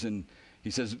the reason,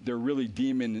 he says they're really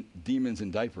demons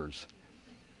in diapers.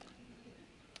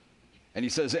 And he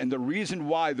says, and the reason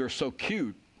why they're so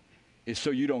cute is so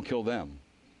you don't kill them.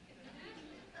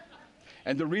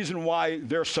 And the reason why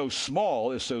they're so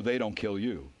small is so they don't kill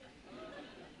you.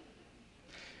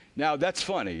 Now, that's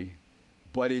funny,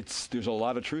 but there's a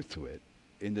lot of truth to it,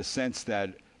 in the sense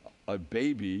that a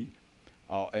baby,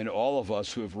 and all of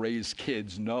us who have raised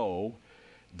kids know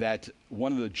that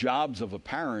one of the jobs of a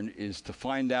parent is to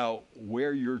find out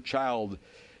where your child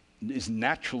is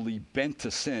naturally bent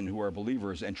to sin, who are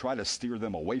believers, and try to steer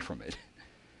them away from it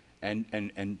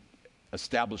and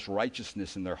establish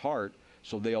righteousness in their heart,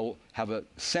 so they'll have a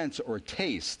sense or a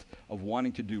taste of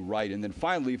wanting to do right. And then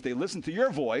finally, if they listen to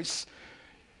your voice,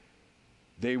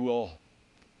 they will,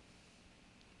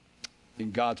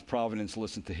 in God's providence,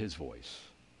 listen to his voice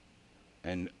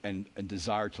and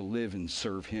desire to live and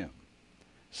serve him.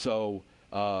 So,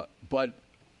 but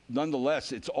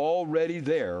nonetheless, it's already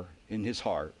there in his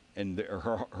heart and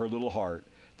her little heart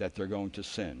that they're going to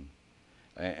sin.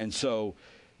 And so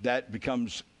that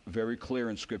becomes very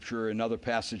clear in Scripture. Another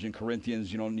passage in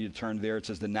Corinthians, you don't need to turn there. It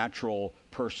says the natural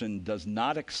person does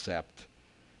not accept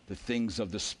the things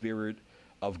of the Spirit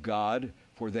of God,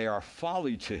 for they are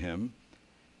folly to him,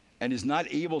 and is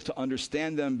not able to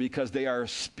understand them because they are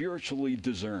spiritually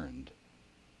discerned.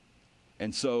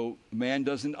 And so man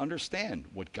doesn't understand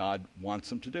what God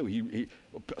wants him to do.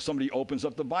 Somebody opens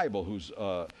up the Bible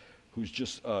who's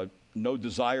just no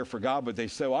desire for God, but they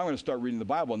say, well, I'm going to start reading the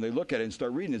Bible. And they look at it and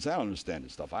start reading it and say, I don't understand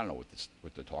this stuff. I don't know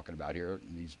what they're talking about here,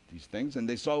 these things. And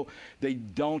they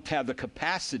don't have the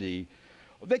capacity.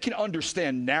 They can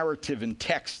understand narrative and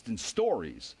text and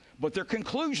stories, but their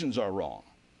conclusions are wrong.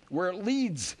 Where it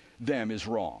leads them is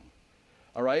wrong.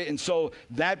 All right? And so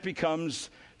that becomes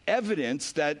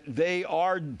evidence that they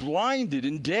are blinded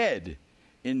and dead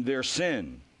in their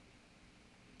sin.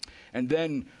 And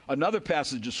then another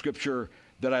passage of Scripture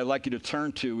that I'd like you to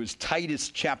turn to is Titus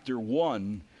chapter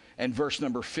 1 and verse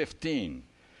number 15.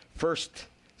 First,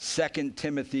 2nd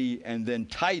Timothy, and then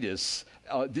Titus.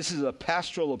 This is a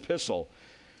pastoral epistle.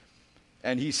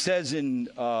 And he says in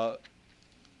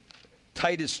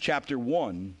Titus chapter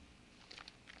 1,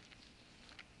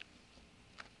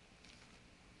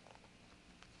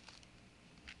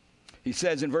 he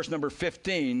says in verse number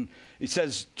 15, he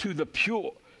says, to the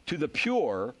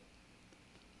pure,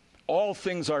 all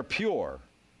things are pure.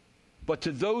 But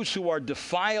to those who are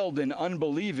defiled and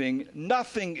unbelieving,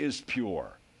 nothing is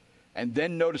pure. And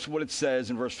then notice what it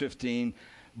says in verse 15,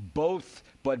 both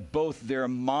their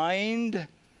mind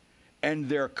and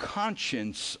their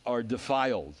conscience are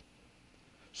defiled.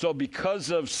 So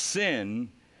because of sin,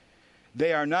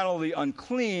 they are not only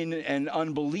unclean and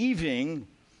unbelieving,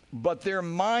 but their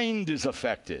mind is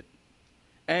affected.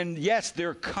 And yes,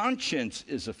 their conscience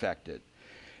is affected.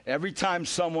 Every time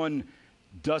someone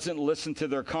doesn't listen to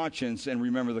their conscience, and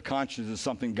remember the conscience is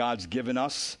something God's given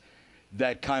us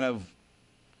that kind of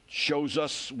shows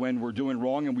us when we're doing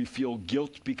wrong and we feel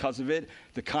guilt because of it.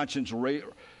 The conscience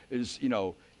is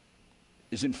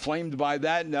inflamed by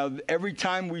that. Now, every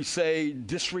time we say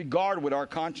disregard what our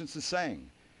conscience is saying,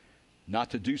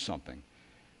 not to do something,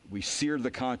 we sear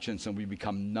the conscience and we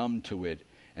become numb to it,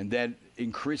 and that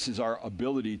increases our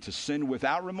ability to sin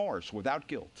without remorse, without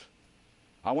guilt.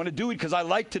 I want to do it because I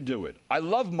like to do it. I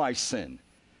love my sin.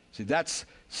 See, that's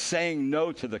saying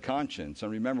no to the conscience.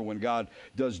 And remember, when God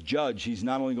does judge, he's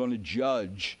not only going to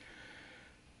judge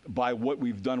by what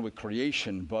we've done with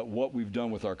creation, but what we've done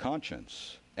with our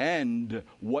conscience and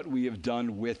what we have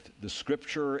done with the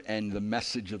Scripture and the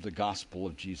message of the gospel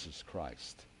of Jesus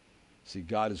Christ. See,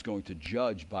 God is going to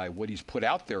judge by what he's put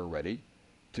out there already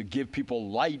to give people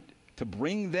light, to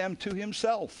bring them to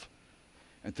himself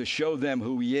and to show them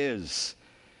who he is.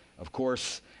 Of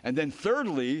course, and then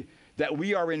thirdly, that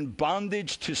we are in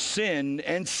bondage to sin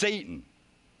and Satan.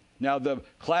 Now, the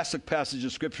classic passage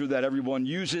of Scripture that everyone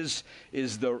uses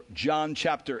is the John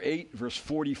chapter 8, verse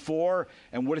 44.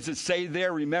 And what does it say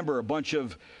there? Remember, a bunch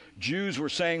of Jews were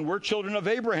saying, we're children of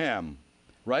Abraham,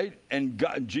 right? And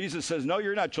Jesus says, no,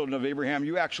 you're not children of Abraham.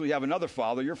 You actually have another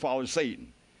father. Your father is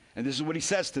Satan. And this is what he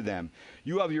says to them.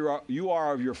 You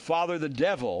are of your father, the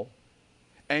devil,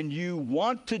 and you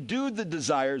want to do the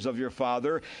desires of your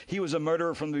father. He was a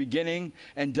murderer from the beginning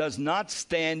and does not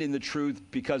stand in the truth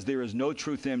because there is no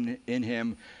truth in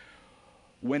him.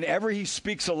 Whenever he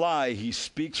speaks a lie, he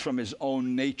speaks from his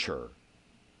own nature,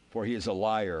 for he is a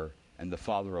liar and the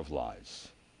father of lies.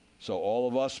 So all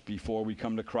of us, before we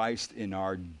come to Christ, in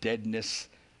our deadness,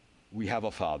 we have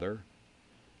a father,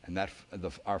 and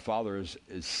our father is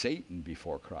Satan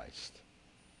before Christ.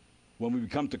 When we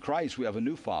come to Christ, we have a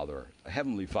new father, a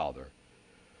heavenly father.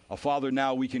 A father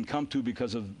now we can come to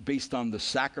based on the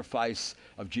sacrifice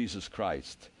of Jesus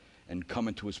Christ and come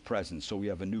into his presence. So we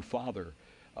have a new father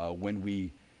when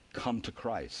we come to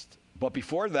Christ. But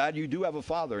before that, you do have a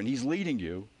father, and he's leading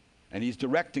you, and he's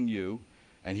directing you,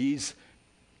 and he's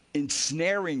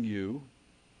ensnaring you,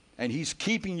 and he's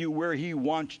keeping you where he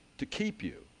wants to keep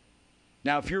you.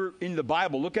 Now, if you're in the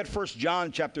Bible, look at 1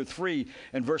 John chapter 3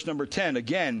 and verse number 10.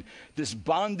 Again, this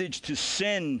bondage to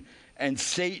sin and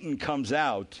Satan comes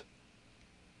out,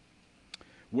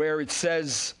 where it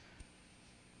says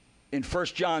in 1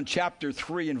 John chapter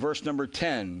 3 and verse number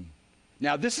 10.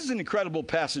 Now, this is an incredible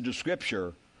passage of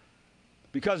Scripture,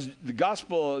 Because the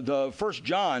gospel, the First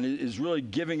John is really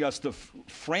giving us the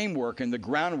framework and the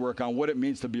groundwork on what it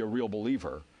means to be a real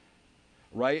believer,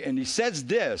 right? And he says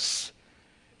this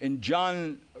in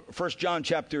 1 John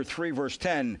chapter 3, verse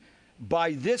 10,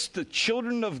 by this the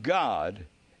children of God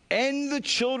and the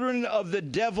children of the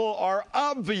devil are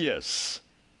obvious.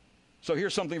 So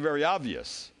here's something very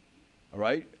obvious, all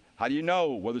right? How do you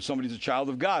know whether somebody's a child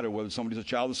of God or whether somebody's a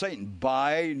child of Satan?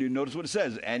 By, notice what it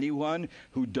says, anyone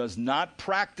who does not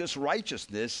practice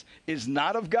righteousness is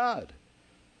not of God,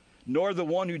 nor the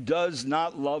one who does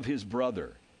not love his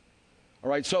brother.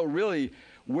 All right, so really,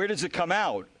 where does it come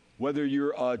out? Whether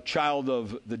you're a child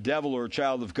of the devil or a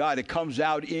child of God, it comes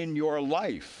out in your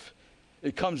life.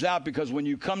 It comes out because when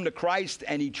you come to Christ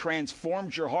and he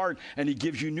transforms your heart and he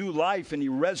gives you new life and he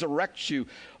resurrects you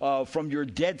from your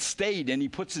dead state and he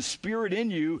puts his spirit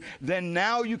in you, then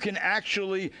now you can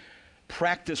actually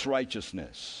practice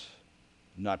righteousness.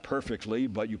 Not perfectly,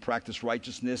 but you practice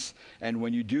righteousness. And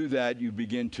when you do that, you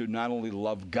begin to not only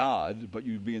love God, but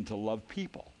you begin to love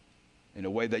people in a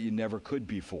way that you never could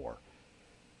before.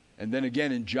 And then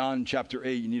again in John chapter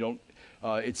 8,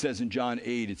 it says in John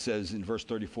 8, it says in verse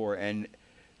 34, and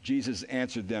Jesus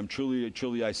answered them, truly,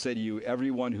 truly, I say to you,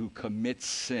 everyone who commits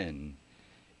sin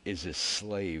is a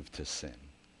slave to sin.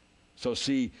 So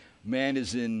see, man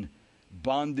is in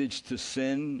bondage to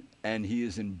sin, and he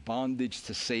is in bondage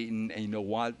to Satan, and you know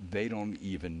what? They don't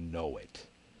even know it.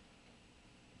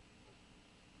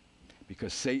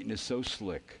 Because Satan is so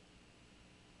slick,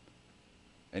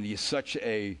 and he is such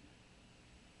a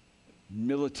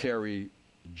military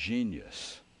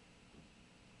genius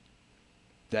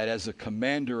that as a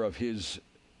commander of his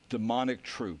demonic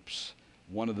troops,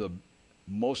 one of the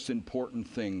most important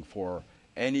thing for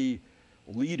any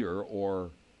leader or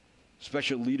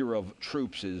special leader of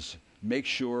troops is make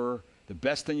sure, the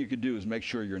best thing you could do is make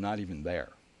sure you're not even there.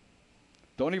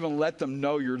 Don't even let them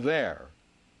know you're there.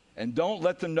 And don't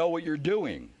let them know what you're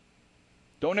doing.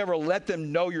 Don't ever let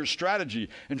them know your strategy.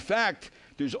 In fact,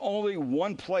 there's only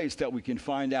one place that we can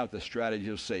find out the strategy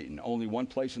of Satan. Only one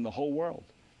place in the whole world.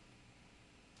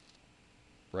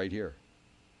 Right here.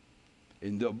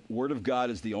 In the Word of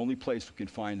God is the only place we can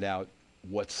find out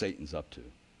what Satan's up to.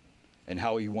 And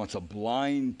how he wants to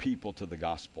blind people to the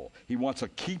gospel. He wants to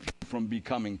keep you from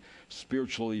becoming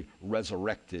spiritually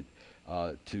resurrected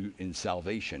in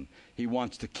salvation. He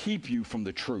wants to keep you from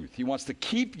the truth. He wants to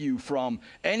keep you from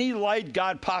any light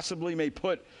God possibly may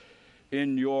put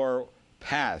in your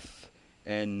path.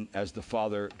 And as the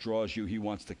Father draws you, he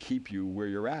wants to keep you where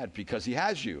you're at because he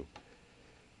has you.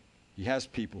 He has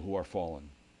people who are fallen.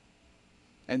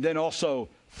 And then also,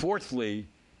 fourthly,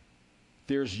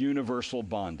 there's universal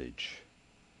bondage.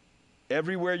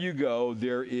 Everywhere you go,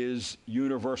 there is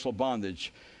universal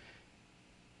bondage.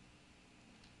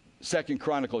 2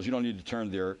 Chronicles, you don't need to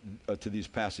turn there to these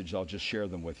passages. I'll just share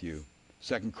them with you.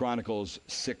 2 Chronicles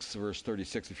 6, verse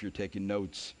 36, if you're taking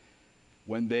notes.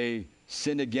 When they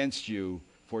sin against you,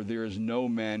 for there is no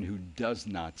man who does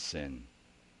not sin.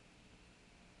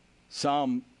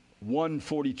 Psalm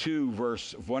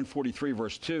 143,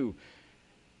 verse 2.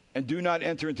 And do not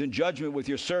enter into judgment with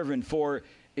your servant, for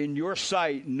in your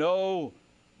sight no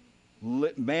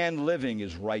man living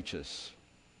is righteous.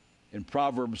 In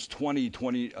Proverbs 20,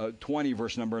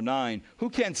 verse number 9, who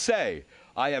can say,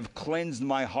 I have cleansed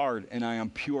my heart and I am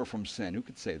pure from sin? Who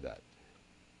could say that?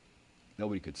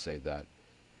 Nobody could say that.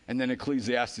 And then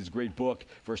Ecclesiastes, great book,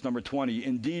 verse number 20,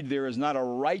 indeed there is not a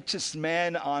righteous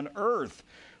man on earth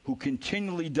who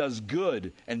continually does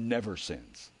good and never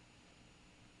sins.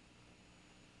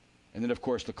 And then, of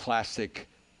course, the classic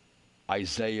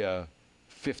Isaiah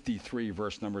 53,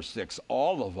 verse number 6,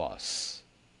 all of us,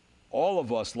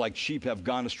 like sheep have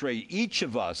gone astray. Each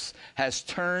of us has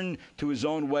turned to his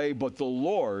own way, but the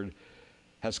Lord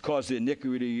has caused the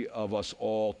iniquity of us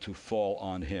all to fall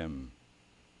on him.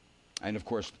 And, of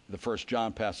course, the 1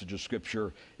 John passage of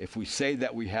Scripture, if we say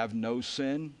that we have no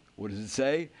sin, what does it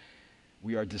say?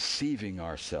 We are deceiving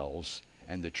ourselves,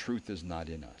 and the truth is not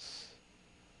in us.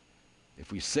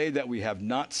 If we say that we have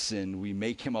not sinned, we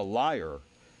make him a liar,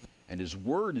 and his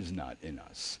word is not in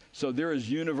us. So there is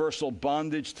universal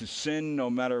bondage to sin no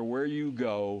matter where you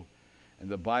go, and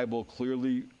the Bible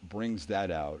clearly brings that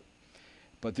out.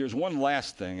 But there's one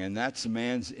last thing, and that's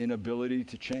man's inability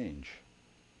to change.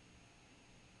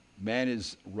 Man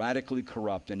is radically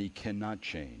corrupt, and he cannot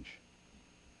change.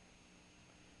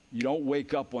 You don't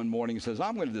wake up one morning and says,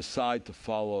 I'm going to decide to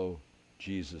follow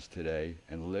Jesus today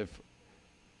and live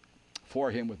for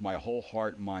him with my whole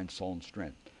heart, mind, soul, and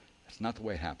strength. That's not the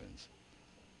way it happens.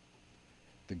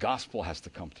 The gospel has to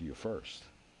come to you first.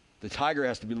 The tiger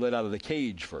has to be let out of the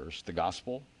cage first, the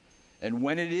gospel. And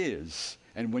when it is,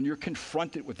 and when you're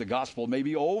confronted with the gospel,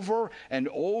 maybe over and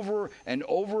over and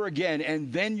over again,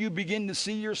 and then you begin to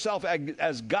see yourself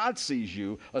as God sees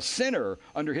you, a sinner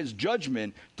under his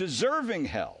judgment, deserving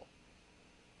hell,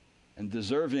 and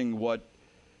deserving what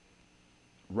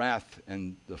wrath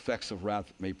and the effects of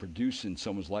wrath may produce in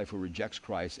someone's life who rejects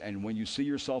Christ. And when you see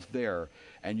yourself there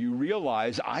and you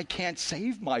realize, I can't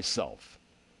save myself.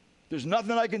 There's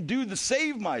nothing I can do to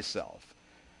save myself.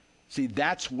 See,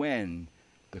 that's when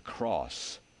the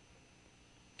cross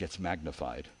gets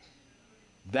magnified.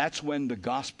 That's when the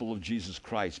gospel of Jesus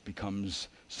Christ becomes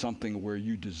something where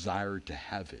you desire to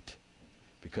have it,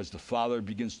 because the Father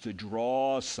begins to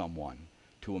draw someone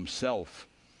to himself.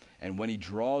 And when he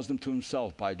draws them to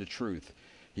himself by the truth,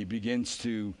 he begins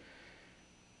to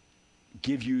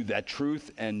give you that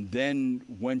truth. And then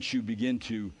once you begin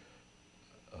to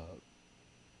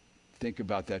think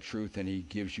about that truth, and he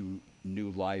gives you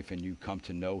new life and you come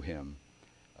to know him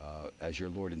as your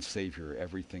Lord and Savior,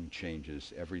 everything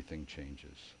changes. Everything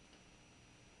changes.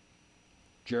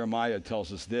 Jeremiah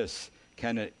tells us this: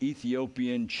 can an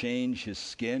Ethiopian change his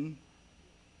skin,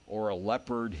 or a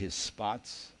leopard his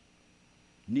spots?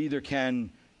 Neither can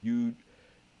you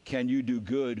do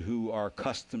good who are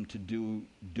accustomed to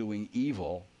doing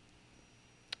evil.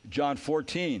 John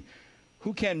 14,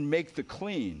 who can make the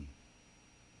clean?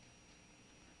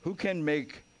 Who can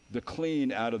make the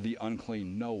clean out of the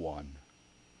unclean? No one.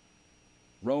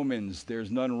 Romans, there's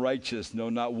none righteous, no,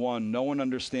 not one. No one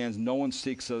understands, no one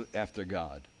seeks after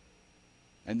God.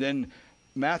 And then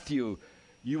Matthew,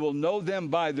 you will know them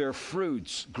by their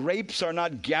fruits. Grapes are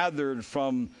not gathered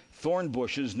from thorn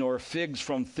bushes, nor figs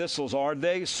from thistles, are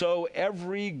they? So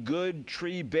every good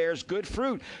tree bears good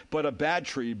fruit, but a bad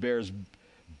tree bears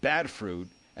bad fruit,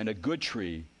 and a good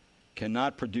tree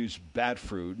cannot produce bad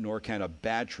fruit, nor can a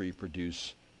bad tree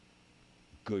produce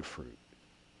good fruit.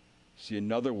 See,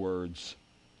 in other words,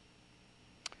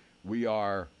 we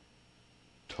are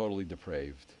totally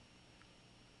depraved.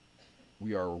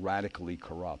 We are radically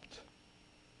corrupt.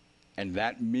 And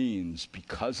that means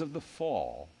because of the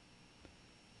fall,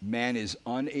 man is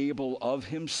unable of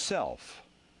himself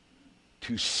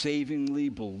to savingly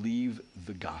believe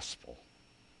the gospel.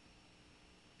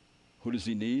 Who does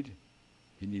he need?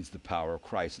 He needs the power of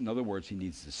Christ. In other words, he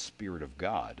needs the Spirit of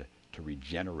God to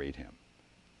regenerate him.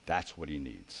 That's what he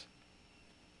needs.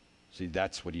 See,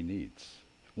 that's what he needs.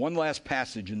 One last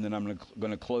passage, and then I'm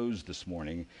going to close this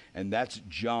morning, and that's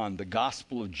John, the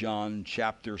Gospel of John,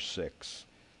 chapter 6.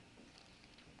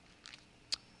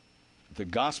 The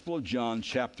Gospel of John,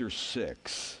 chapter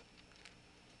 6.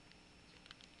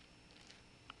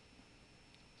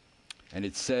 And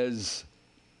it says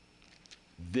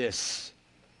this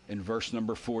in verse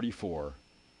number 44.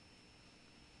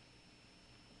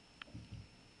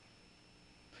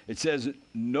 It says,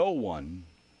 no one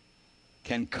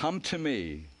can come to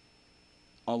me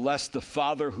unless the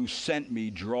Father who sent me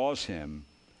draws him,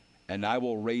 and I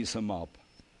will raise him up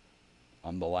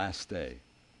on the last day.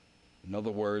 In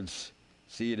other words,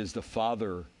 see, it is the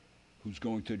Father who's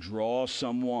going to draw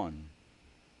someone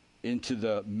into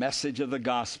the message of the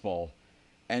gospel,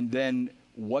 and then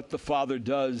what the Father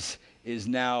does is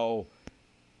now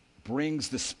brings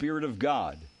the Spirit of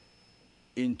God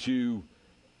into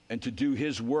and to do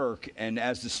his work. And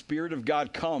as the Spirit of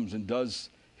God comes and does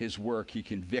his work, he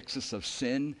convicts us of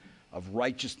sin, of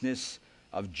righteousness,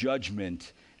 of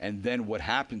judgment. And then what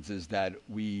happens is that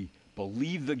we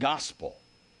believe the gospel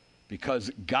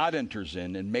because God enters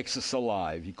in and makes us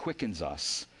alive. He quickens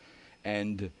us.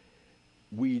 And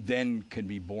we then can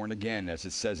be born again, as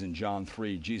it says in John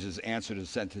 3. Jesus answered and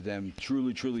said to them,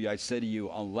 truly, truly, I say to you,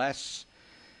 unless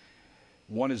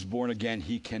one is born again,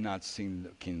 he cannot see the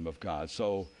kingdom of God.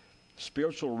 So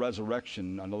spiritual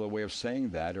resurrection, another way of saying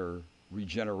that, or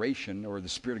regeneration, or the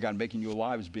Spirit of God making you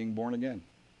alive, is being born again.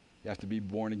 You have to be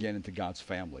born again into God's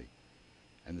family.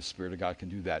 And the Spirit of God can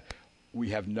do that. We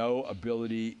have no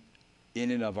ability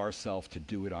in and of ourselves to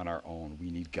do it on our own. We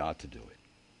need God to do it.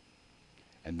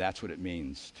 And that's what it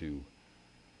means to,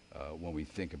 when we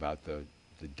think about the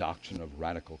doctrine of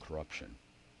radical corruption.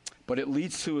 But it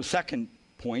leads to a second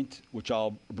point, which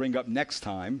I'll bring up next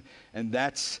time, and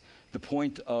that's the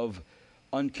point of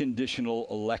unconditional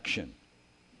election.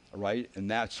 All right?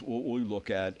 And that's what we'll look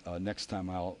at next time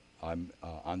I'm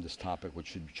on this topic,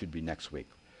 which should be next week.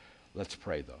 Let's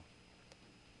pray, though.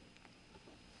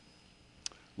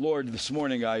 Lord, this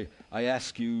morning I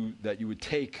ask you that you would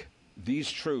take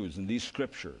these truths and these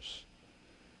scriptures,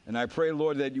 and I pray,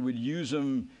 Lord, that you would use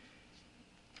them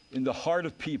in the heart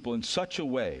of people in such a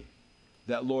way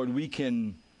that, Lord, we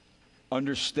can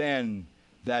understand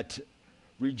that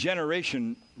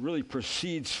regeneration really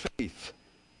precedes faith.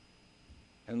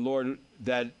 And Lord,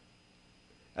 that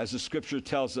as the scripture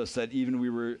tells us that even we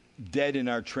were dead in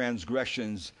our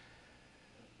transgressions,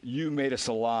 you made us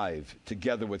alive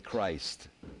together with Christ.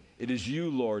 It is you,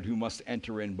 Lord, who must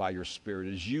enter in by your Spirit.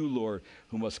 It is you, Lord,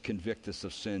 who must convict us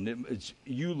of sin. It's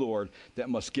you, Lord, that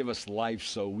must give us life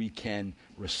so we can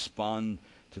respond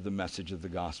to the message of the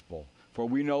gospel. For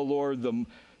we know, Lord,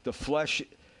 the flesh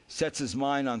sets his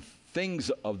mind on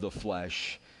things of the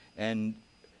flesh, and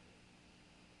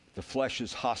the flesh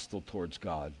is hostile towards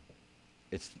God.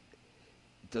 It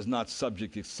does not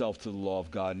subject itself to the law of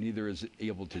God, neither is it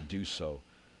able to do so.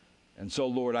 And so,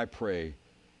 Lord, I pray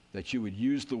that you would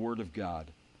use the word of God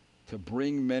to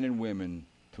bring men and women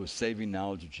to a saving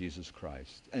knowledge of Jesus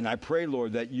Christ. And I pray,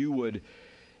 Lord, that you would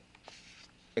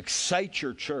excite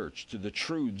your church to the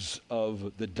truths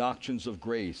of the doctrines of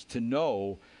grace, to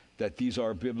know that these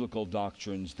are biblical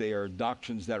doctrines. They are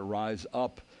doctrines that rise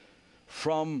up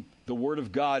from the word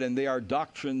of God, and they are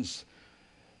doctrines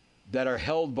that are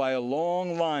held by a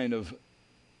long line of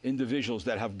individuals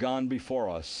that have gone before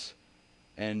us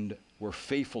and were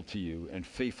faithful to you and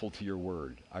faithful to your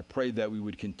word. I pray that we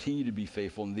would continue to be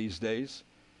faithful in these days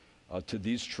to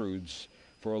these truths.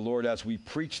 For, Lord, as we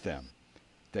preach them,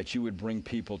 that you would bring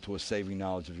people to a saving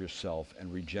knowledge of yourself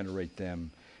and regenerate them,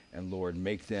 and, Lord,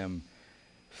 make them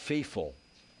faithful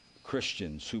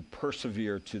Christians who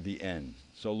persevere to the end.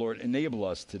 So, Lord, enable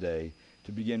us today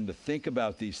to begin to think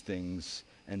about these things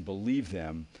and believe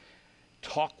them,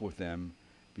 talk with them,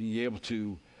 being able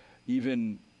to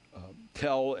even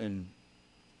tell and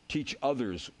teach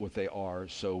others what they are,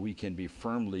 so we can be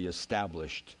firmly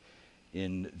established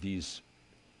in these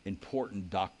important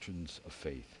doctrines of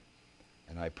faith.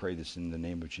 And I pray this in the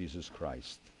name of Jesus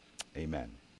Christ. Amen.